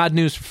 Bad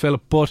news for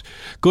Philip, but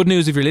good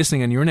news if you're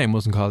listening and your name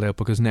wasn't called out,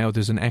 because now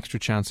there's an extra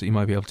chance that you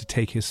might be able to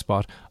take his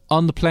spot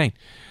on the plane.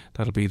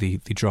 That'll be the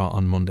draw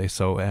on Monday.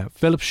 So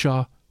Philip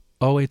Shaw,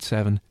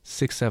 087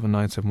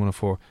 679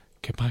 104.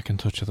 Get back in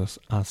touch with us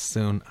as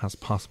soon as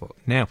possible.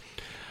 Now,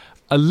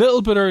 a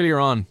little bit earlier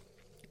on,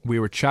 we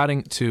were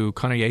chatting to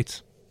Connor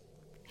Yates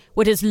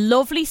with his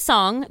lovely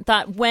song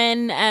that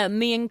when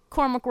me and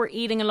Cormac were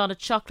eating a lot of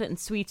chocolate and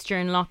sweets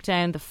during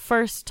lockdown the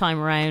first time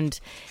around,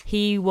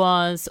 he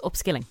was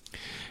upskilling.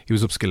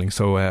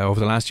 So over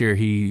the last year,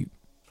 he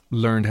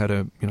learned how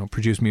to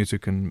produce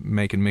music and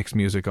make and mix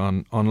music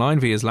online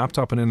via his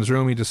laptop, and in his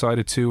room he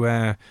decided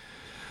to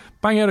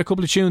bang out a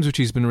couple of tunes which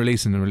he's been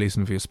releasing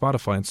via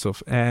Spotify and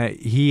stuff.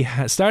 He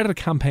started a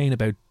campaign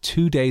about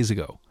 2 days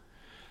ago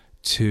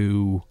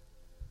to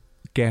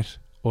get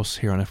us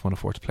here on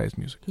F104 to play his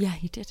music. Yeah,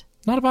 he did.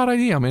 Not a bad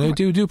idea. I mean, I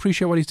do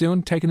appreciate what he's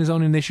doing, taking his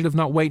own initiative,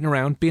 not waiting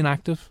around, being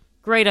active.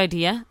 Great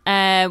idea.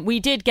 We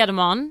did get him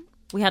on.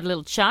 We had a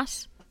little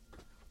chat,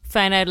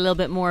 found out a little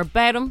bit more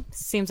about him.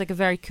 Seems like a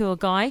very cool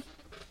guy.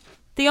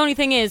 The only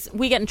thing is,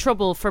 we get in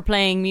trouble for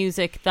playing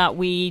music that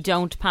we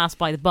don't pass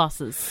by the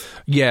bosses.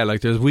 Yeah,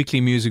 like there's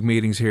weekly music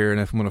meetings here in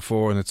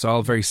F104, and it's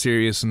all very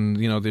serious. And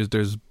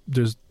there's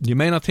you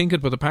may not think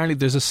it, but apparently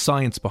there's a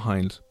science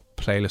behind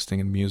playlisting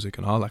and music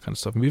and all that kind of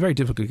stuff. It'd be very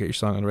difficult to get your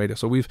song on the radio.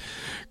 So we've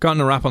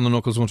gotten a rap on the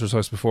knuckles once or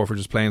twice before for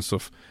just playing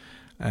stuff.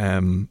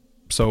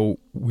 So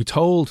we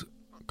told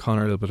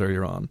Connor a little bit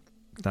earlier on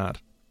that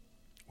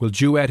we'll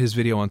duet his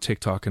video on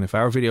TikTok, and if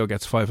our video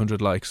gets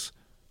 500 likes,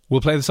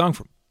 we'll play the song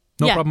for him.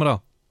 No problem at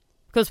all.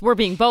 Because we're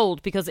being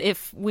bold, because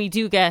if we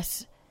do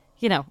get,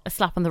 a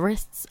slap on the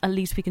wrists, at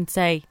least we can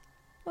say,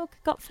 look,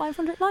 got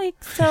 500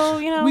 likes, so,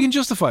 We can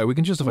justify. We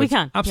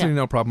can. Absolutely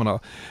no problem at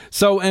all.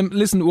 So,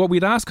 listen, what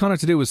we'd asked Connor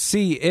to do was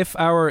see if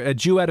our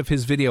duet of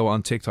his video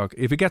on TikTok,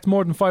 if it gets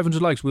more than 500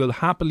 likes, we'll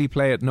happily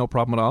play it, no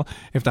problem at all.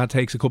 If that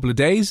takes a couple of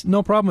days,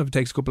 no problem. If it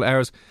takes a couple of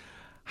hours,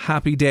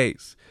 happy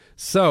days.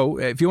 So,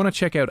 if you want to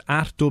check out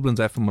at Dublin's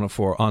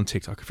FM104 on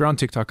TikTok, if you're on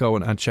TikTok, go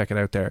and check it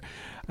out there.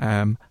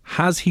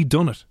 Has he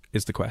done it,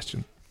 is the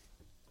question.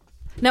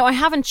 No, I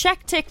haven't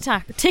checked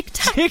TikTok.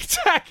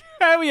 TikTok!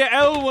 How are you,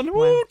 L1?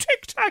 Woo,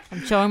 TikTok!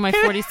 I'm showing my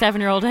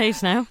 47-year-old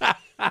age now.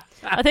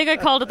 I think I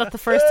called it that the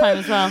first time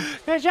as well.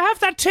 Did you have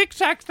that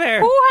TikTok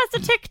there? Who has the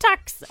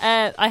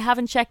TikToks? I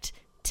haven't checked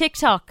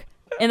TikTok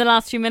in the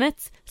last few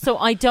minutes, so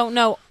I don't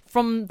know.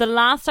 From the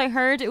last I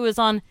heard, it was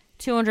on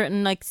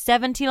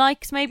 270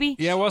 likes, maybe.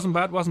 Yeah, wasn't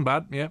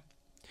bad, yeah.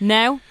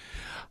 Now?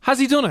 Has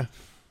he done it?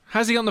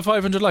 Has he gotten the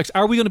 500 likes?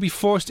 Are we going to be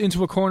forced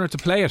into a corner to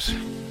play it?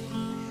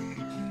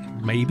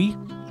 Maybe.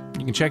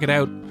 You can check it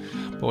out.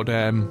 But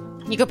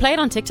you could play it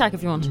on TikTok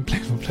if you want. Play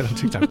it on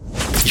TikTok.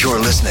 You're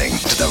listening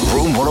to the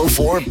Room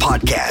 104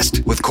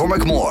 podcast with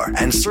Cormac Moore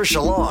and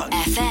Saoirse Long.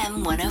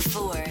 FM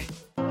 104.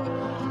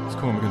 It's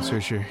Cormac and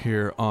Saoirse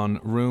here on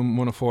Room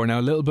 104. Now,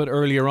 a little bit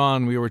earlier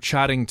on, we were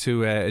chatting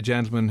to a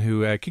gentleman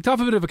who kicked off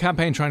a bit of a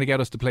campaign trying to get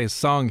us to play a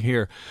song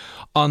here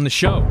on the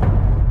show.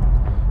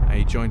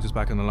 He joins us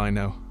back on the line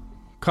now.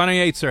 Connor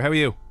Yates, sir, how are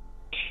you?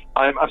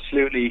 I'm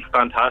absolutely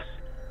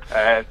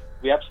fantastic.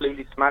 We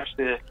absolutely smashed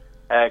the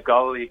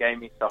goal you gave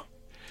me,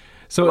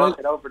 so rock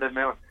it over the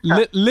moon.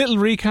 Little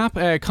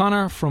recap,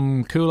 Connor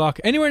from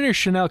Coolock. Anywhere near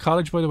Chanel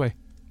College, by the way?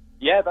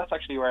 Yeah, that's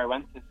actually where I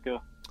went to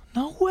school.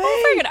 No way! Oh,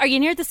 very good. Are you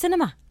near the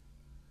cinema?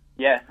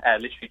 Yeah,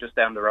 literally just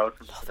down the road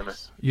from the cinema.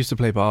 Used to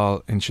play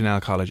ball in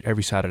Chanel College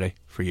every Saturday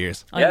for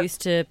years. I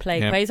used to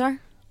play Quasar.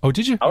 Oh,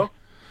 did you? Oh.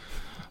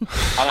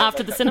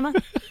 After the cinema?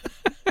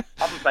 I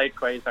haven't played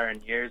Quasar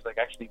in years,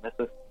 actually miss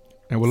it.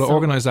 And we'll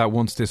organise that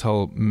once this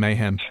whole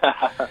mayhem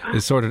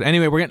is sorted.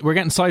 Anyway, we're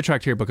getting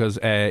sidetracked here because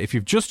if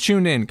you've just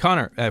tuned in,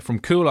 Connor from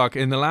Coolock,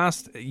 in the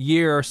last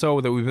year or so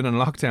that we've been in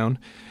lockdown,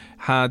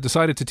 had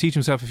decided to teach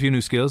himself a few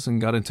new skills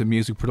and got into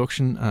music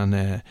production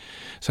and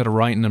started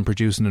writing and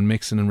producing and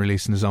mixing and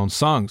releasing his own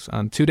songs.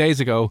 And 2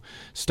 days ago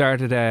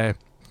started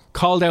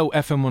called out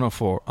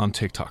FM104 on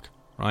TikTok,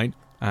 right?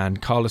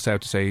 And called us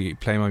out to say,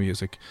 play my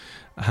music.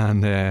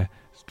 And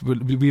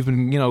we've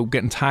been,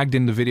 getting tagged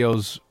in the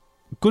videos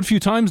a good few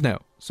times now.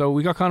 So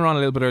we got Conor on a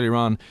little bit earlier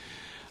on,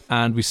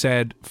 and we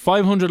said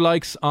 500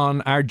 likes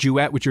on our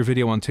duet with your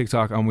video on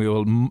TikTok, and we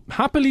will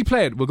happily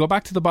play it. We'll go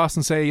back to the boss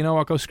and say, you know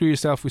what, go screw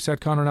yourself. We said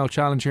Conor now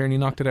challenge here, and you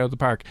knocked it out of the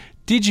park.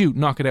 Did you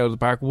knock it out of the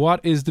park? What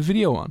is the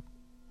video on?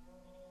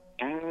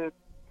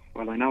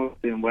 Well, I know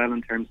it's doing well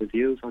in terms of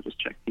views. I'll just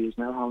check views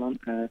now. Hold on.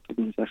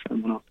 FM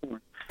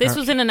 104. This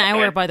was in an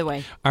hour, by the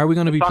way. Are we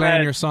going to be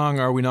playing your song,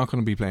 or are we not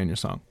going to be playing your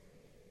song?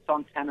 It's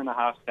on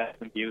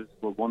 10,500 views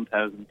with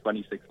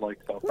 1,026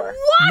 likes so far.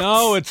 What?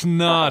 No, it's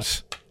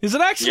not. Is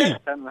it actually? Yeah,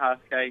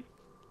 10.5k.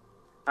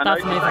 And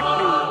That's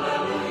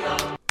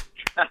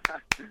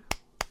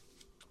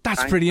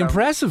That's pretty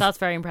impressive. That's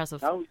very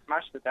impressive. No, we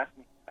smashed it,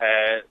 definitely.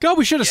 God,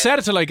 we should have set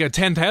it to like a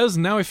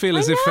 10,000. Now I feel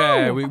as if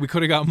we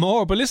could have got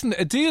more. But listen,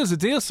 a deal is a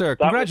deal, sir.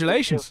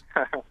 Congratulations.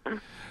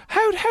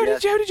 How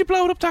did you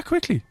blow it up that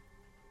quickly?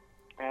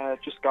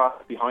 Just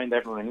got behind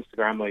everyone on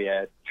Instagram.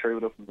 I threw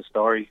it up in the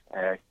story.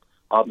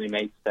 All my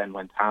mates then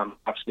went ham,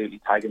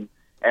 absolutely tagging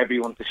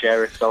everyone to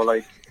share it. So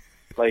like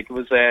it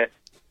was. I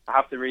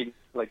have to really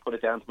put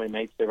it down to my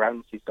mates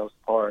around me, so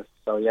supportive.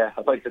 So yeah,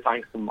 I'd like to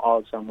thank them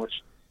all so much.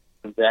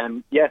 And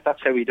then, that's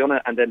how we done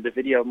it. And then the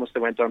video must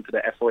have went on to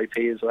the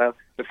FYP as well,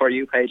 the For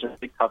You page on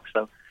TikTok.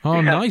 So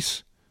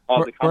nice.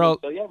 All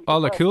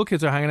the cool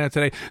kids are hanging out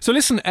today. So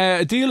listen,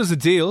 a deal is a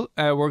deal.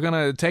 We're going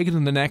to take it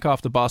in the neck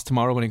off the boss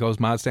tomorrow when he goes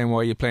mad saying, why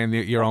are you playing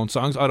your own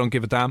songs? I don't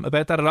give a damn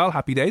about that at all.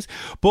 Happy days.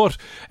 But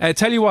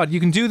tell you what, you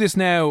can do this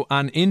now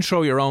and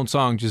intro your own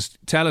song. Just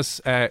tell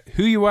us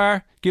who you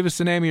are, give us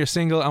the name of your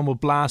single, and we'll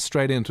blast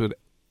straight into it.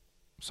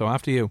 So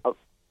after you.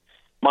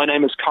 My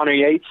name is Conor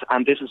Yates,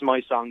 and this is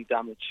my song,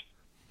 Damage.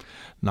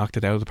 Knocked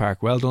it out of the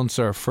park. Well done,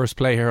 sir. First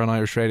play here on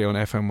Irish Radio on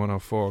FM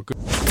 104. Good.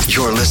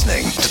 You're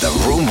listening to the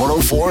Room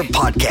 104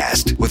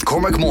 podcast with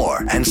Cormac Moore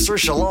and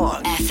Saoirse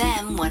Long.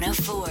 FM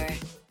 104.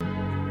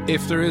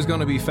 If there is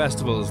going to be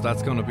festivals,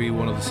 that's going to be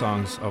one of the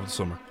songs of the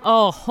summer.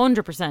 Oh,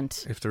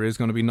 100%. If there is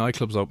going to be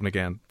nightclubs open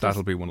again,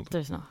 that'll be one of them.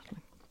 There's not.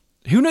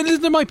 Who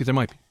knows? There might be.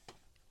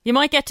 You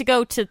might get to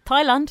go to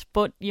Thailand,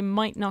 but you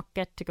might not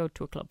get to go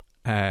to a club.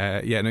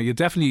 You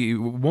definitely.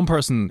 One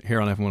person here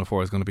on FM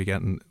 104 is going to be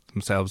getting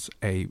themselves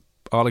a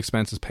all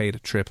expenses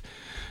paid trip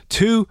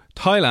to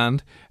Thailand.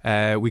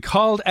 We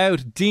called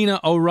out Dina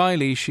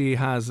O'Reilly. She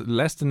has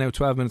less than now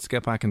 12 minutes to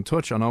get back in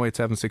touch on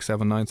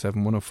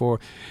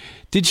 08767971004.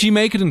 Did she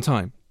make it in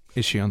time?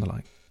 Is she on the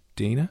line?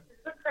 Dina?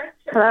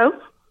 Hello.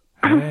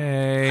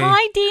 Hey.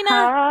 Hi, Dina.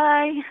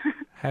 Hi.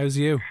 How's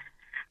you?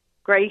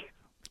 Great.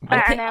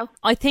 Better now.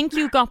 I think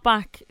you got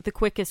back the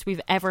quickest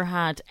we've ever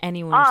had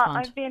anyone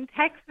respond. I've been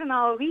texting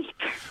all week.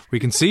 We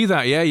can see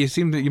that, yeah.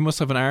 You must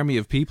have an army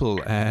of people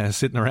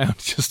sitting around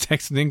just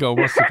texting in, go,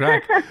 what's the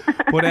crack?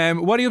 But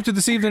what are you up to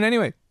this evening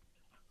anyway?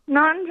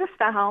 None, just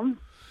at home.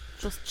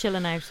 Just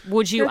chilling out.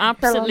 Would you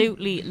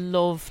absolutely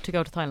love to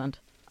go to Thailand?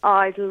 Oh,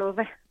 I'd love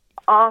it.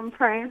 Oh, I'm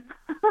praying.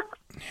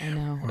 I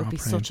know. It'd be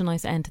such a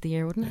nice end to the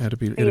year, wouldn't it? It'd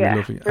be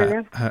lovely.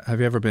 Have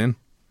you ever been?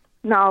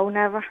 No,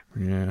 never.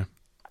 Yeah.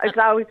 I've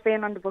always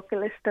been on the bucket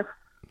list though.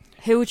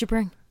 Who would you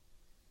bring?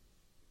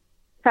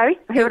 Sorry?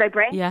 Who would I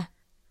bring? Yeah.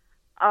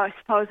 Oh, I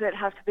suppose it'd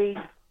have to be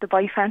the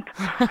boyfriend.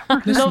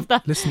 Love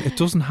that. Listen, it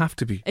doesn't have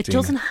to be. It Dina.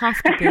 doesn't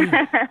have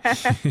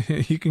to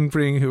be. You can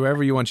bring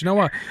whoever you want. You know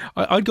what?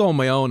 I'd go on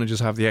my own and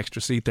just have the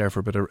extra seat there for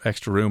a bit of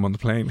extra room on the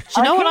plane. Do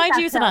you know what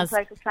I'd use it as?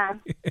 Like a plan.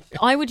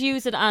 I would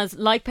use it as,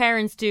 like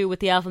parents do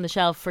with the Elf on the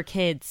Shelf for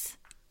kids,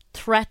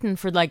 threaten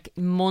for like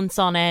months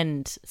on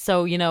end.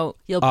 So, you'll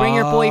bring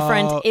your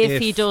boyfriend if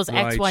he does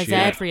X, Y,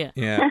 Z for you.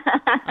 Yeah.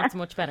 That's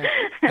much better.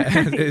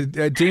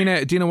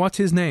 Dina, what's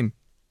his name?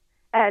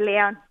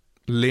 Leon.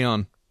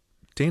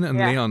 Dina and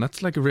Leon,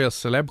 that's like a real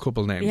celeb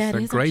couple names. Yeah,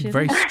 they're great,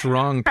 very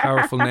strong,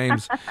 powerful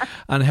names.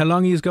 And how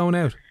long are you going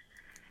out?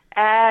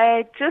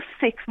 Just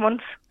 6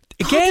 months.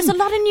 Again, there's a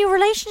lot of new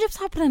relationships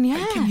happening,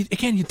 yeah.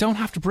 Again, you don't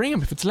have to bring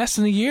him. If it's less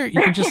than a year,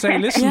 you can just say,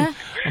 listen,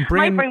 I'm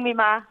bringing... Might bring me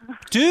ma.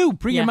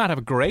 Bring your ma, have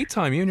a great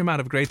time. You and your ma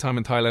have a great time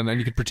in Thailand, and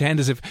you could pretend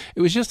as if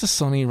it was just a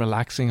sunny,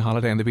 relaxing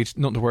holiday on the beach,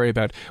 nothing to worry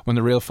about, when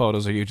the real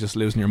photos are you just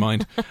losing your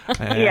mind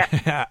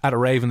at a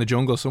rave in the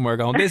jungle somewhere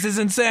going, this is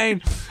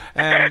insane.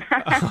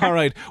 All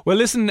right. Well,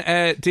 listen,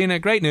 Dina,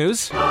 great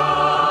news.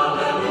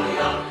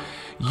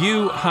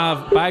 You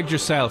have bagged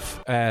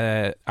yourself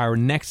our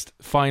next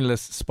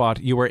finalist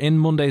spot. You were in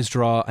Monday's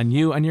draw, and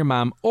you and your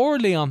mum, or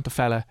Leon the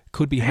fella,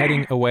 could be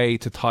heading away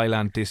to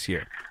Thailand this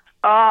year.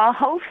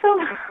 Hope so.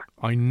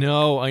 I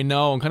know.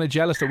 I'm kind of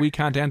jealous that we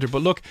can't enter.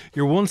 But look,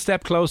 you're one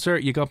step closer.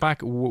 You got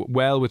back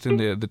well within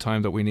the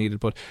time that we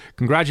needed. But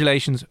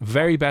congratulations.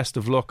 Very best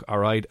of luck, all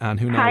right? And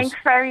who knows? Thanks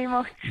very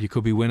much. You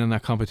could be winning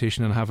that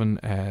competition and having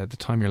the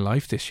time of your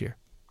life this year.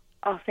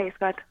 Oh, thanks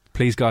God.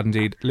 Please God,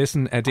 indeed.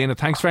 Listen, Dina,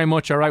 thanks very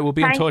much. All right, we'll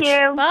be in touch.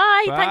 Thank you.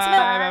 Bye. Bye. Thanks a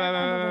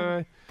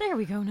million. Bye. There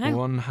we go now.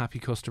 One happy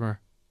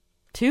customer.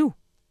 2.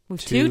 We've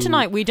 2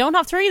 tonight. We don't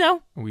have 3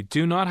 though. We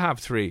do not have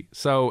 3.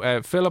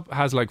 So Philip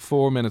has like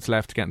 4 minutes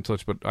left to get in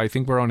touch, but I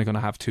think we're only going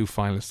to have 2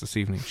 finalists this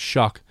evening.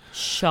 Shock.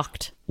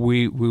 Shocked.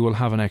 We will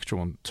have an extra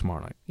one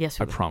tomorrow night. Yes,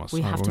 I promise.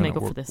 We have to make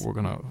up for this. We're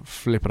going to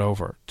flip it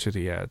over to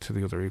the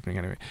other evening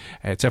anyway.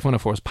 It's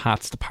F104's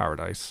Paths to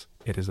Paradise.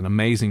 It is an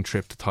amazing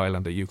trip to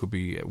Thailand that you could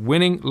be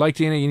winning. Like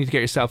Dina, you need to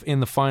get yourself in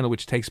the final,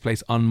 which takes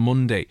place on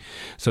Monday.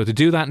 So to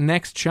do that,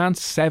 next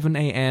chance, 7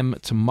 a.m.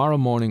 tomorrow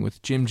morning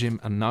with Jim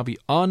and Nobby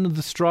on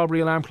the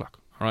Strawberry Alarm Clock.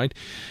 All right,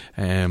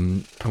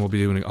 and we'll be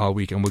doing it all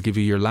week, and we'll give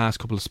you your last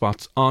couple of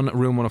spots on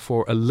Room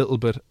 104 a little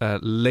bit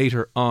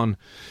later on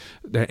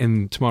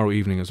in tomorrow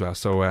evening as well.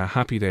 So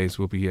happy days,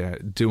 we'll be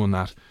doing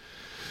that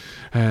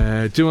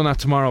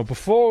tomorrow.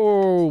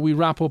 Before we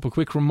wrap up, a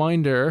quick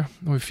reminder,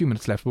 we have a few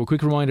minutes left, but a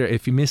quick reminder,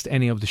 if you missed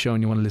any of the show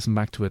and you want to listen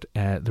back to it,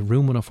 the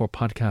Room 104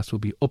 podcast will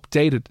be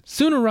updated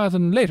sooner rather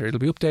than later. It'll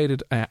be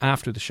updated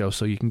after the show,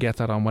 so you can get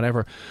that on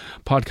whatever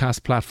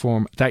podcast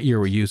platform that you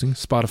were using,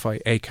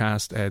 Spotify,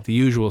 Acast, the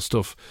usual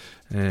stuff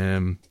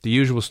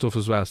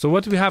as well. So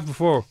what do we have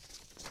before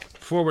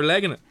we're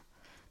legging it?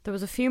 There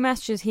was a few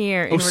messages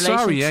here in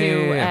relation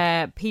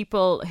to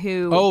people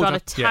who got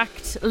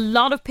attacked. A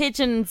lot of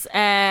pigeons,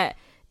 not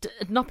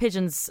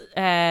pigeons,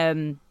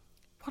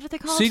 what are they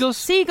called?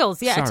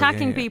 Seagulls,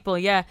 attacking people,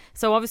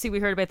 So obviously we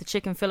heard about the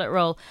chicken fillet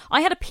roll.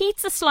 I had a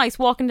pizza slice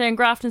walking down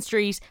Grafton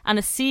Street and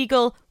a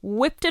seagull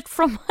whipped it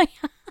from my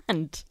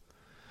hand.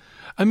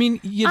 I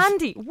mean,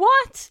 Andy,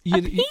 what?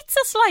 A pizza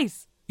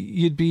slice?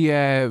 You'd be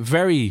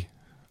very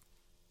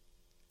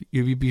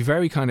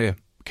kind of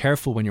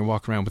careful when you're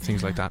walking around with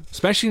things like that,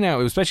 especially in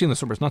the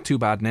summer. It's not too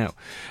bad now.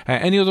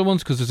 Any other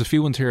ones? Because there's a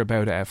few ones here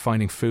about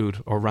finding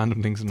food or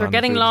random things. They're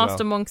getting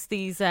lost amongst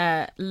these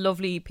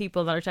lovely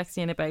people that are texting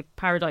in about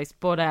paradise.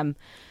 But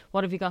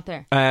what have you got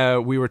there?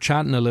 We were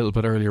chatting a little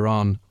bit earlier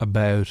on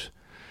about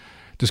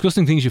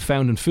disgusting things you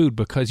found in food,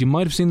 because you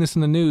might have seen this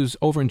in the news.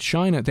 Over in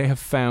China, they have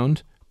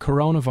found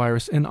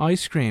coronavirus in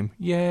ice cream.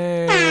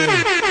 Yay!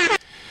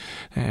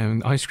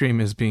 Ice cream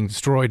is being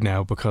destroyed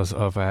now because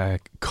of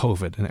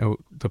COVID. And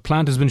the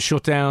plant has been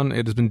shut down.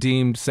 It has been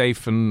deemed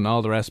safe and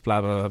all the rest, blah,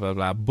 blah, blah, blah,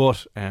 blah.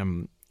 But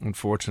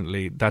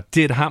unfortunately, that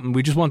did happen.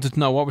 We just wanted to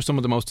know what were some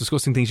of the most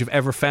disgusting things you've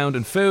ever found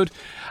in food.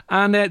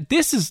 And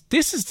this is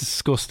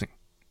disgusting.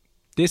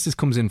 This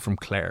comes in from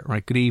Claire,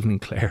 right? Good evening,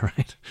 Claire,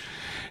 right?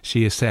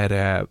 She has said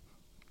there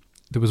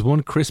was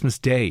one Christmas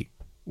day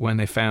when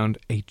they found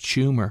a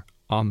tumour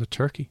on the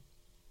turkey.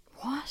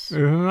 What?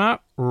 Isn't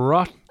that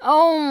rotten?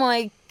 Oh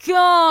my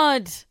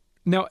God.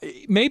 Now,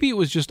 maybe it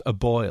was just a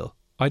boil.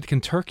 Can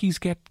turkeys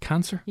get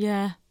cancer?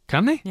 Yeah.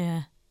 Can they?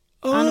 Yeah.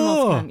 Oh.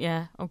 Animals can,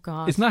 yeah. Oh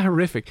God. Isn't that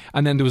horrific?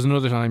 And then there was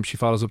another time she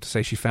follows up to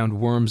say she found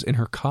worms in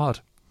her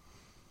cod.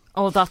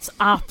 Oh, that's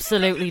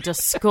absolutely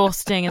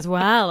disgusting as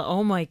well.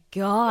 Oh my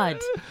God.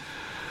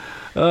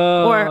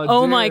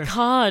 Oh my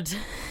God. Did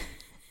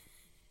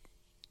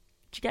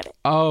you get it?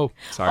 Oh,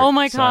 sorry. Oh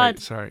my God.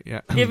 Sorry,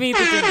 yeah. Give me the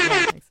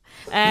thing.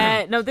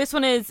 No, this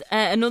one is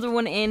another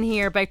one in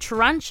here about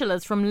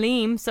tarantulas from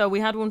Liam. So we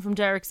had one from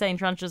Derek saying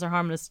tarantulas are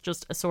harmless,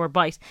 just a sore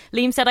bite.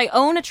 Liam said, I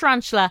own a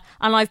tarantula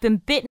and I've been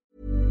bitten.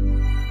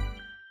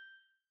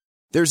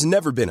 There's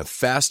never been a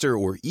faster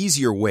or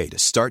easier way to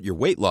start your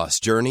weight loss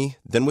journey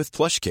than with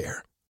PlushCare.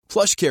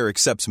 PlushCare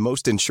accepts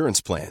most insurance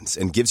plans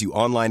and gives you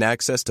online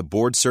access to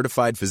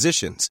board-certified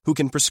physicians who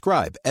can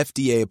prescribe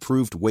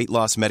FDA-approved weight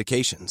loss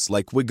medications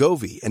like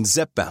Wegovy and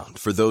Zepbound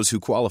for those who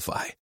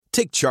qualify.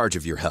 Take charge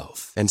of your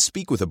health and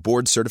speak with a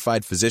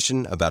board-certified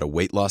physician about a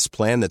weight loss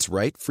plan that's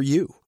right for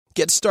you.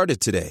 Get started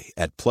today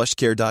at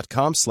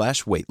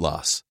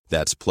plushcare.com/weightloss.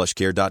 That's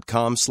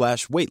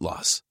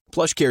plushcare.com/weightloss.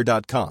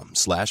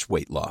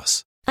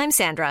 plushcare.com/weightloss. I'm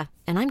Sandra,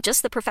 and I'm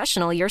just the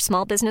professional your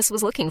small business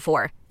was looking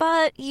for.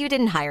 But you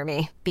didn't hire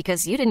me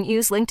because you didn't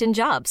use LinkedIn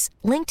Jobs.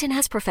 LinkedIn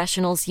has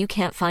professionals you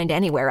can't find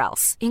anywhere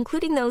else,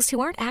 including those who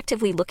aren't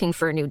actively looking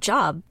for a new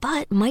job,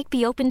 but might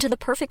be open to the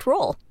perfect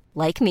role,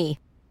 like me.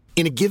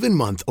 In a given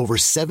month, over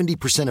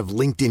 70% of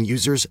LinkedIn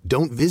users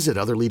don't visit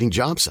other leading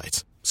job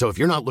sites. So if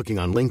you're not looking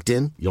on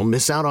LinkedIn, you'll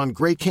miss out on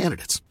great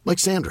candidates like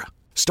Sandra.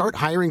 Start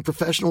hiring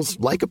professionals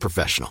like a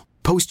professional.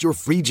 Post your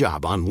free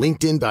job on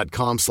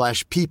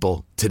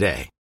linkedin.com/people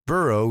today.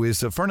 Burrow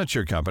is a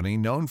furniture company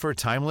known for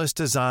timeless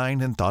design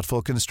and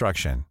thoughtful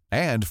construction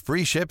and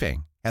free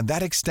shipping, and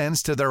that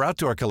extends to their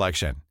outdoor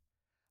collection.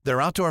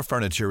 Their outdoor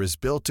furniture is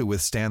built to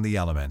withstand the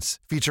elements,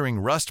 featuring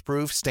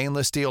rust-proof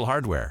stainless steel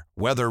hardware,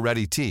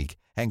 weather-ready teak,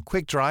 and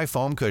quick-dry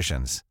foam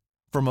cushions.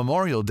 For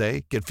Memorial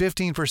Day, get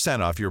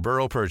 15% off your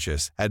Burrow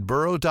purchase at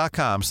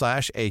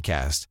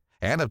burrow.com/ACAST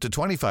and up to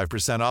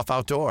 25% off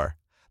outdoor.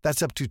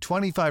 That's up to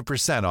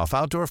 25% off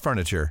outdoor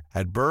furniture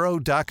at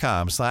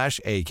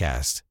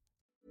burrow.com/ACAST.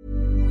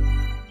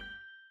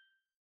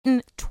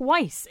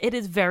 Twice. It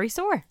is very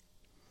sore.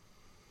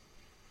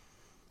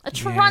 A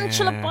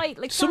tarantula bite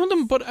like some of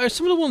them, but are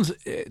some of the ones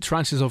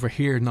tarantulas over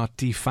here not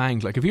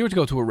defanged? Like if you were to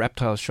go to a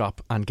reptile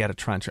shop and get a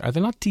tarantula, are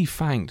they not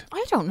defanged?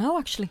 I don't know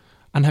actually.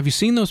 And have you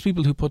seen those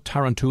people who put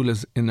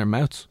tarantulas in their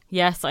mouths?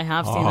 Yes, I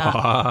have seen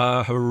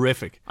that.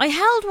 Horrific. I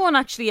held one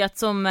actually at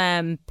some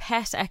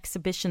pet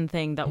exhibition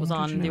thing that was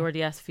on the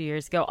RDS a few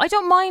years ago. I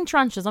don't mind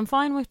tarantulas. I'm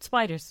fine with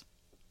spiders.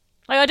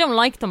 I don't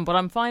like them, but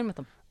I'm fine with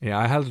them. Yeah,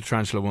 I held a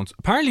tarantula once.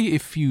 Apparently,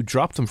 if you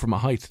drop them from a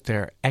height,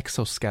 they're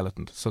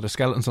exoskeleton. So they're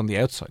skeletons on the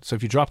outside. So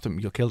if you drop them,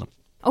 you'll kill them.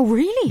 Oh,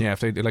 really? Yeah, if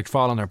they like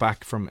fall on their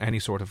back from any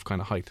sort of kind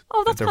of height.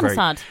 Oh, that's kind of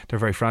sad. They're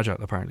very fragile,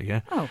 apparently,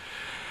 yeah. Oh.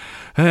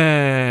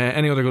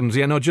 Any other good ones?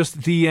 Yeah, no,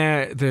 just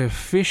the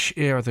fish,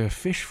 or the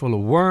fish full of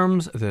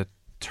worms, the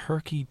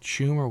turkey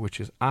tumour, which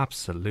is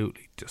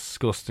absolutely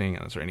disgusting.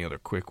 And is there any other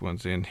quick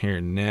ones in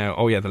here now?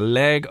 Oh yeah, the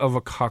leg of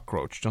a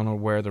cockroach. Don't know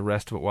where the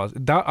rest of it was.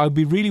 That I'd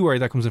be really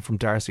worried. That comes in from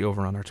Darcy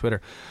over on our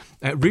Twitter.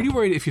 Really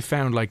worried if you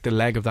found like the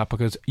leg of that,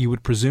 because you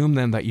would presume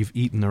then that you've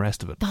eaten the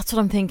rest of it. That's what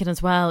I'm thinking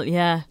as well.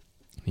 Yeah.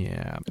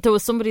 Yeah. There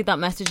was somebody that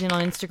messaged in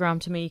on Instagram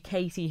to me,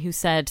 Katie, who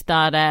said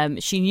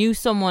that she knew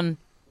someone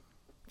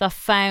that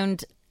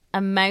found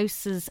a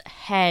mouse's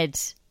head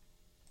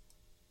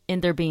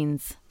in their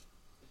beans.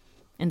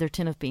 In their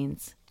tin of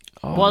beans.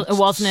 Oh, it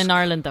wasn't in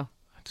Ireland though.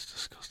 That's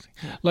disgusting.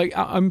 Like,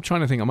 I'm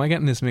trying to think, am I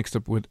getting this mixed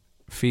up with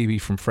Phoebe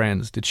from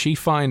Friends? Did she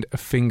find a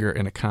finger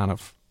in a can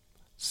of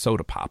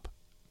soda pop?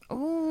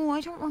 Oh,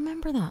 I don't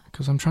remember that.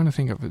 Because I'm trying to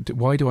think of,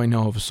 why do I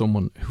know of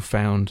someone who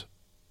found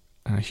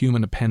a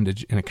human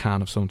appendage in a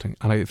can of something?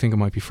 And I think it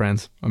might be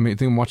Friends. I mean, I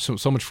think I watched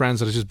so much Friends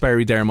that it's just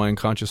buried there in my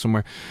unconscious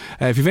somewhere.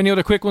 If you have any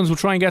other quick ones, we'll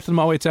try and get to them.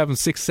 087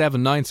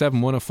 67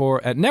 97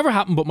 104. It never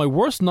happened, but my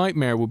worst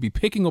nightmare would be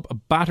picking up a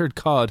battered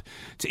cod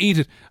to eat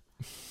it.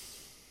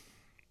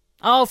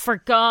 Oh, for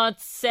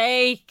God's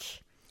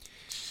sake.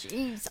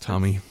 Jeez.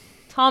 Tommy,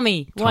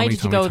 why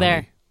did you go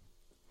there?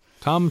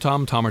 Tom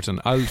Tomerton.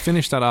 I'll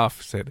finish that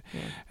off. Said,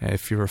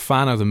 if you're a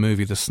fan of the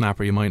movie The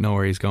Snapper, you might know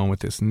where he's going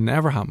with this.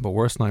 Never happened, but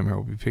worst nightmare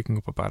would be picking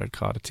up a battered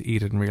cod to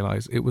eat it and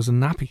realise it was a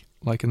nappy,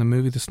 like in the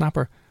movie The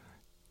Snapper.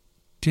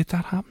 Did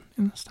that happen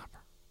in The Snapper?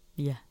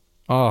 Yeah.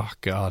 Oh,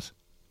 God.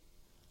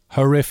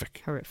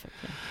 Horrific.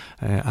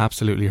 Yeah.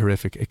 Absolutely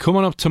horrific.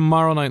 Coming up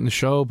tomorrow night in the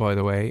show, by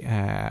the way,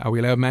 are we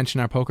allowed to mention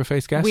our Poker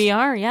Face guest? We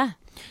are, yeah.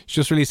 She's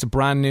just released a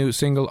brand new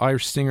single.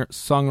 Irish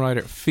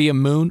singer-songwriter Fia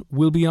Moon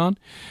will be on.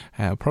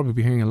 We'll probably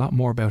be hearing a lot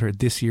more about her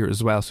this year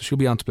as well. So she'll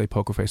be on to play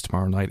Poker Face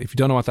tomorrow night. If you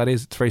don't know what that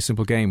is, it's a very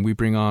simple game. We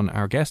bring on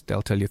our guest.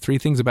 They'll tell you three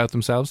things about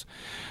themselves.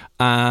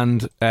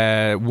 And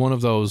one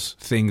of those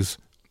things...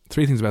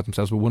 Three things about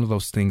themselves, but one of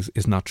those things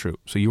is not true.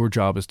 So your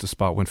job is to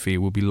spot when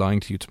Fia will be lying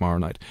to you tomorrow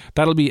night.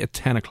 That'll be at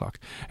 10 o'clock.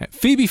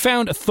 Phoebe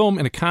found a thumb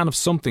in a can of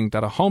something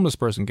that a homeless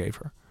person gave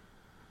her.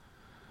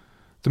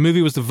 The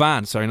movie was The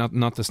Van. Sorry, not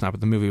The Snapper.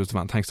 The movie was The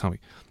Van. Thanks, Tommy.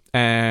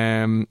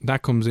 That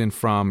comes in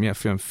from,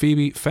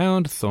 Phoebe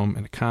found a thumb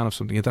in a can of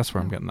something. Yeah, that's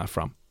where I'm getting that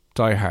from.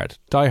 Die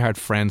Hard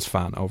Friends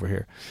fan over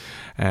here.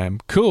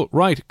 Cool,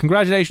 right.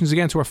 Congratulations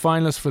again to our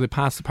finalists for the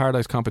Pass the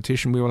Paradise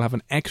competition. We will have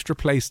an extra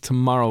place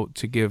tomorrow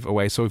to give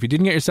away. So if you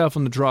didn't get yourself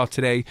on the draw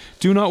today,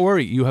 do not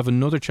worry. You have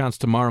another chance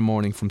tomorrow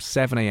morning from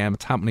 7 a.m.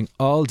 It's happening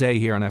all day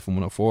here on FM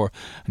 104.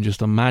 And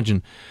just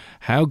imagine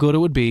how good it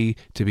would be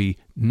to be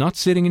not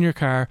sitting in your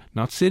car,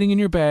 not sitting in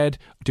your bed,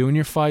 doing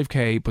your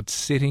 5K, but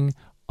sitting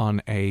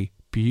on a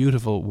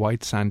beautiful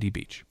white sandy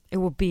beach. It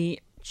would be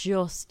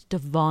just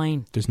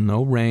divine. There's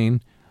no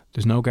rain.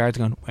 There's no guards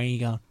going, where are you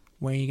going?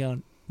 Where are you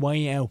going? Why are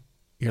you out?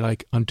 You're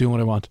like, I'm doing what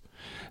I want.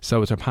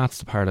 So it's our Paths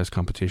to Paradise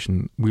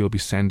competition. We'll be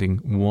sending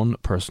one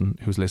person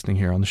who's listening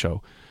here on the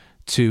show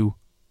to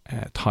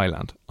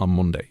Thailand on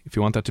Monday. If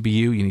you want that to be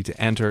you, you need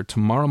to enter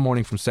tomorrow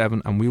morning from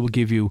 7, and we will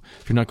give you,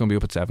 if you're not going to be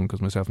up at 7,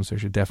 because myself and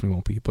Saoirse definitely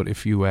won't be, but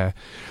if you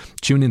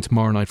tune in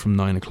tomorrow night from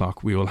 9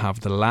 o'clock, we will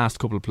have the last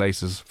couple of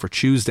places for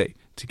Tuesday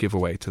to give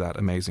away to that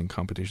amazing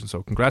competition.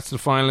 So congrats to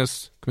the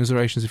finalists.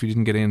 Commiserations if you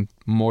didn't get in.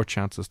 More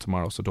chances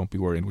tomorrow, so don't be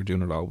worrying. We're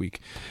doing it all week.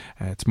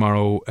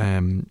 Tomorrow,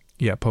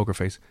 Poker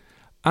Face.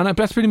 And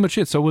that's pretty much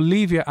it. So we'll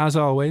leave you as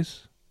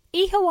always.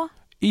 Ihawa.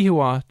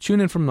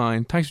 Tune in from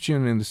 9. Thanks for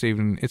tuning in this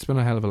evening. It's been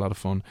a hell of a lot of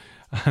fun,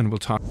 and we'll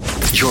talk.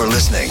 You're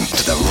listening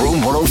to the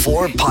Room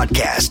 104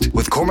 podcast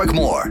with Cormac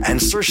Moore and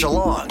Saoirse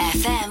Long.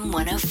 FM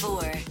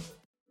 104.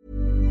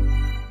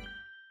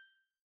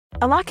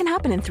 A lot can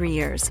happen in 3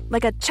 years,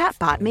 like a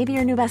chatbot may be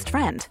your new best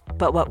friend.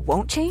 But what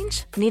won't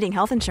change? Needing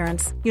health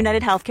insurance.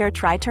 United Healthcare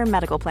Tri-Term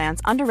Medical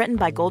Plans, underwritten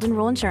by Golden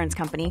Rule Insurance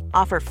Company,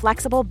 offer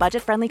flexible,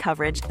 budget-friendly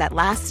coverage that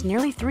lasts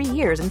nearly 3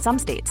 years in some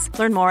states.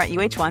 Learn more at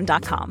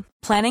uh1.com.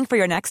 Planning for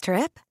your next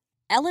trip?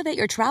 Elevate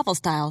your travel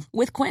style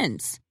with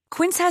Quince.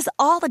 Quince has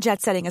all the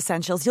jet-setting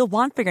essentials you'll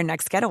want for your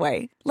next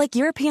getaway, like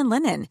European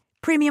linen,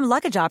 premium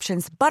luggage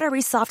options,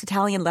 buttery soft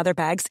Italian leather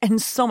bags,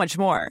 and so much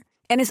more.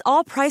 And is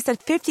all priced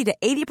at 50 to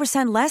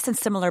 80% less than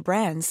similar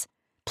brands.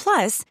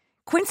 Plus,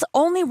 Quince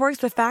only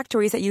works with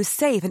factories that use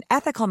safe and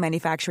ethical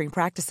manufacturing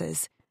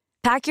practices.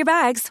 Pack your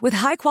bags with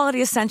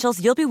high-quality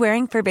essentials you'll be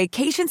wearing for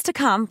vacations to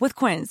come with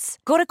Quince.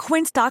 Go to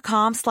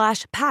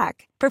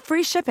quince.com/pack for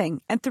free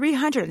shipping and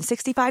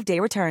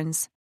 365-day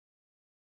returns.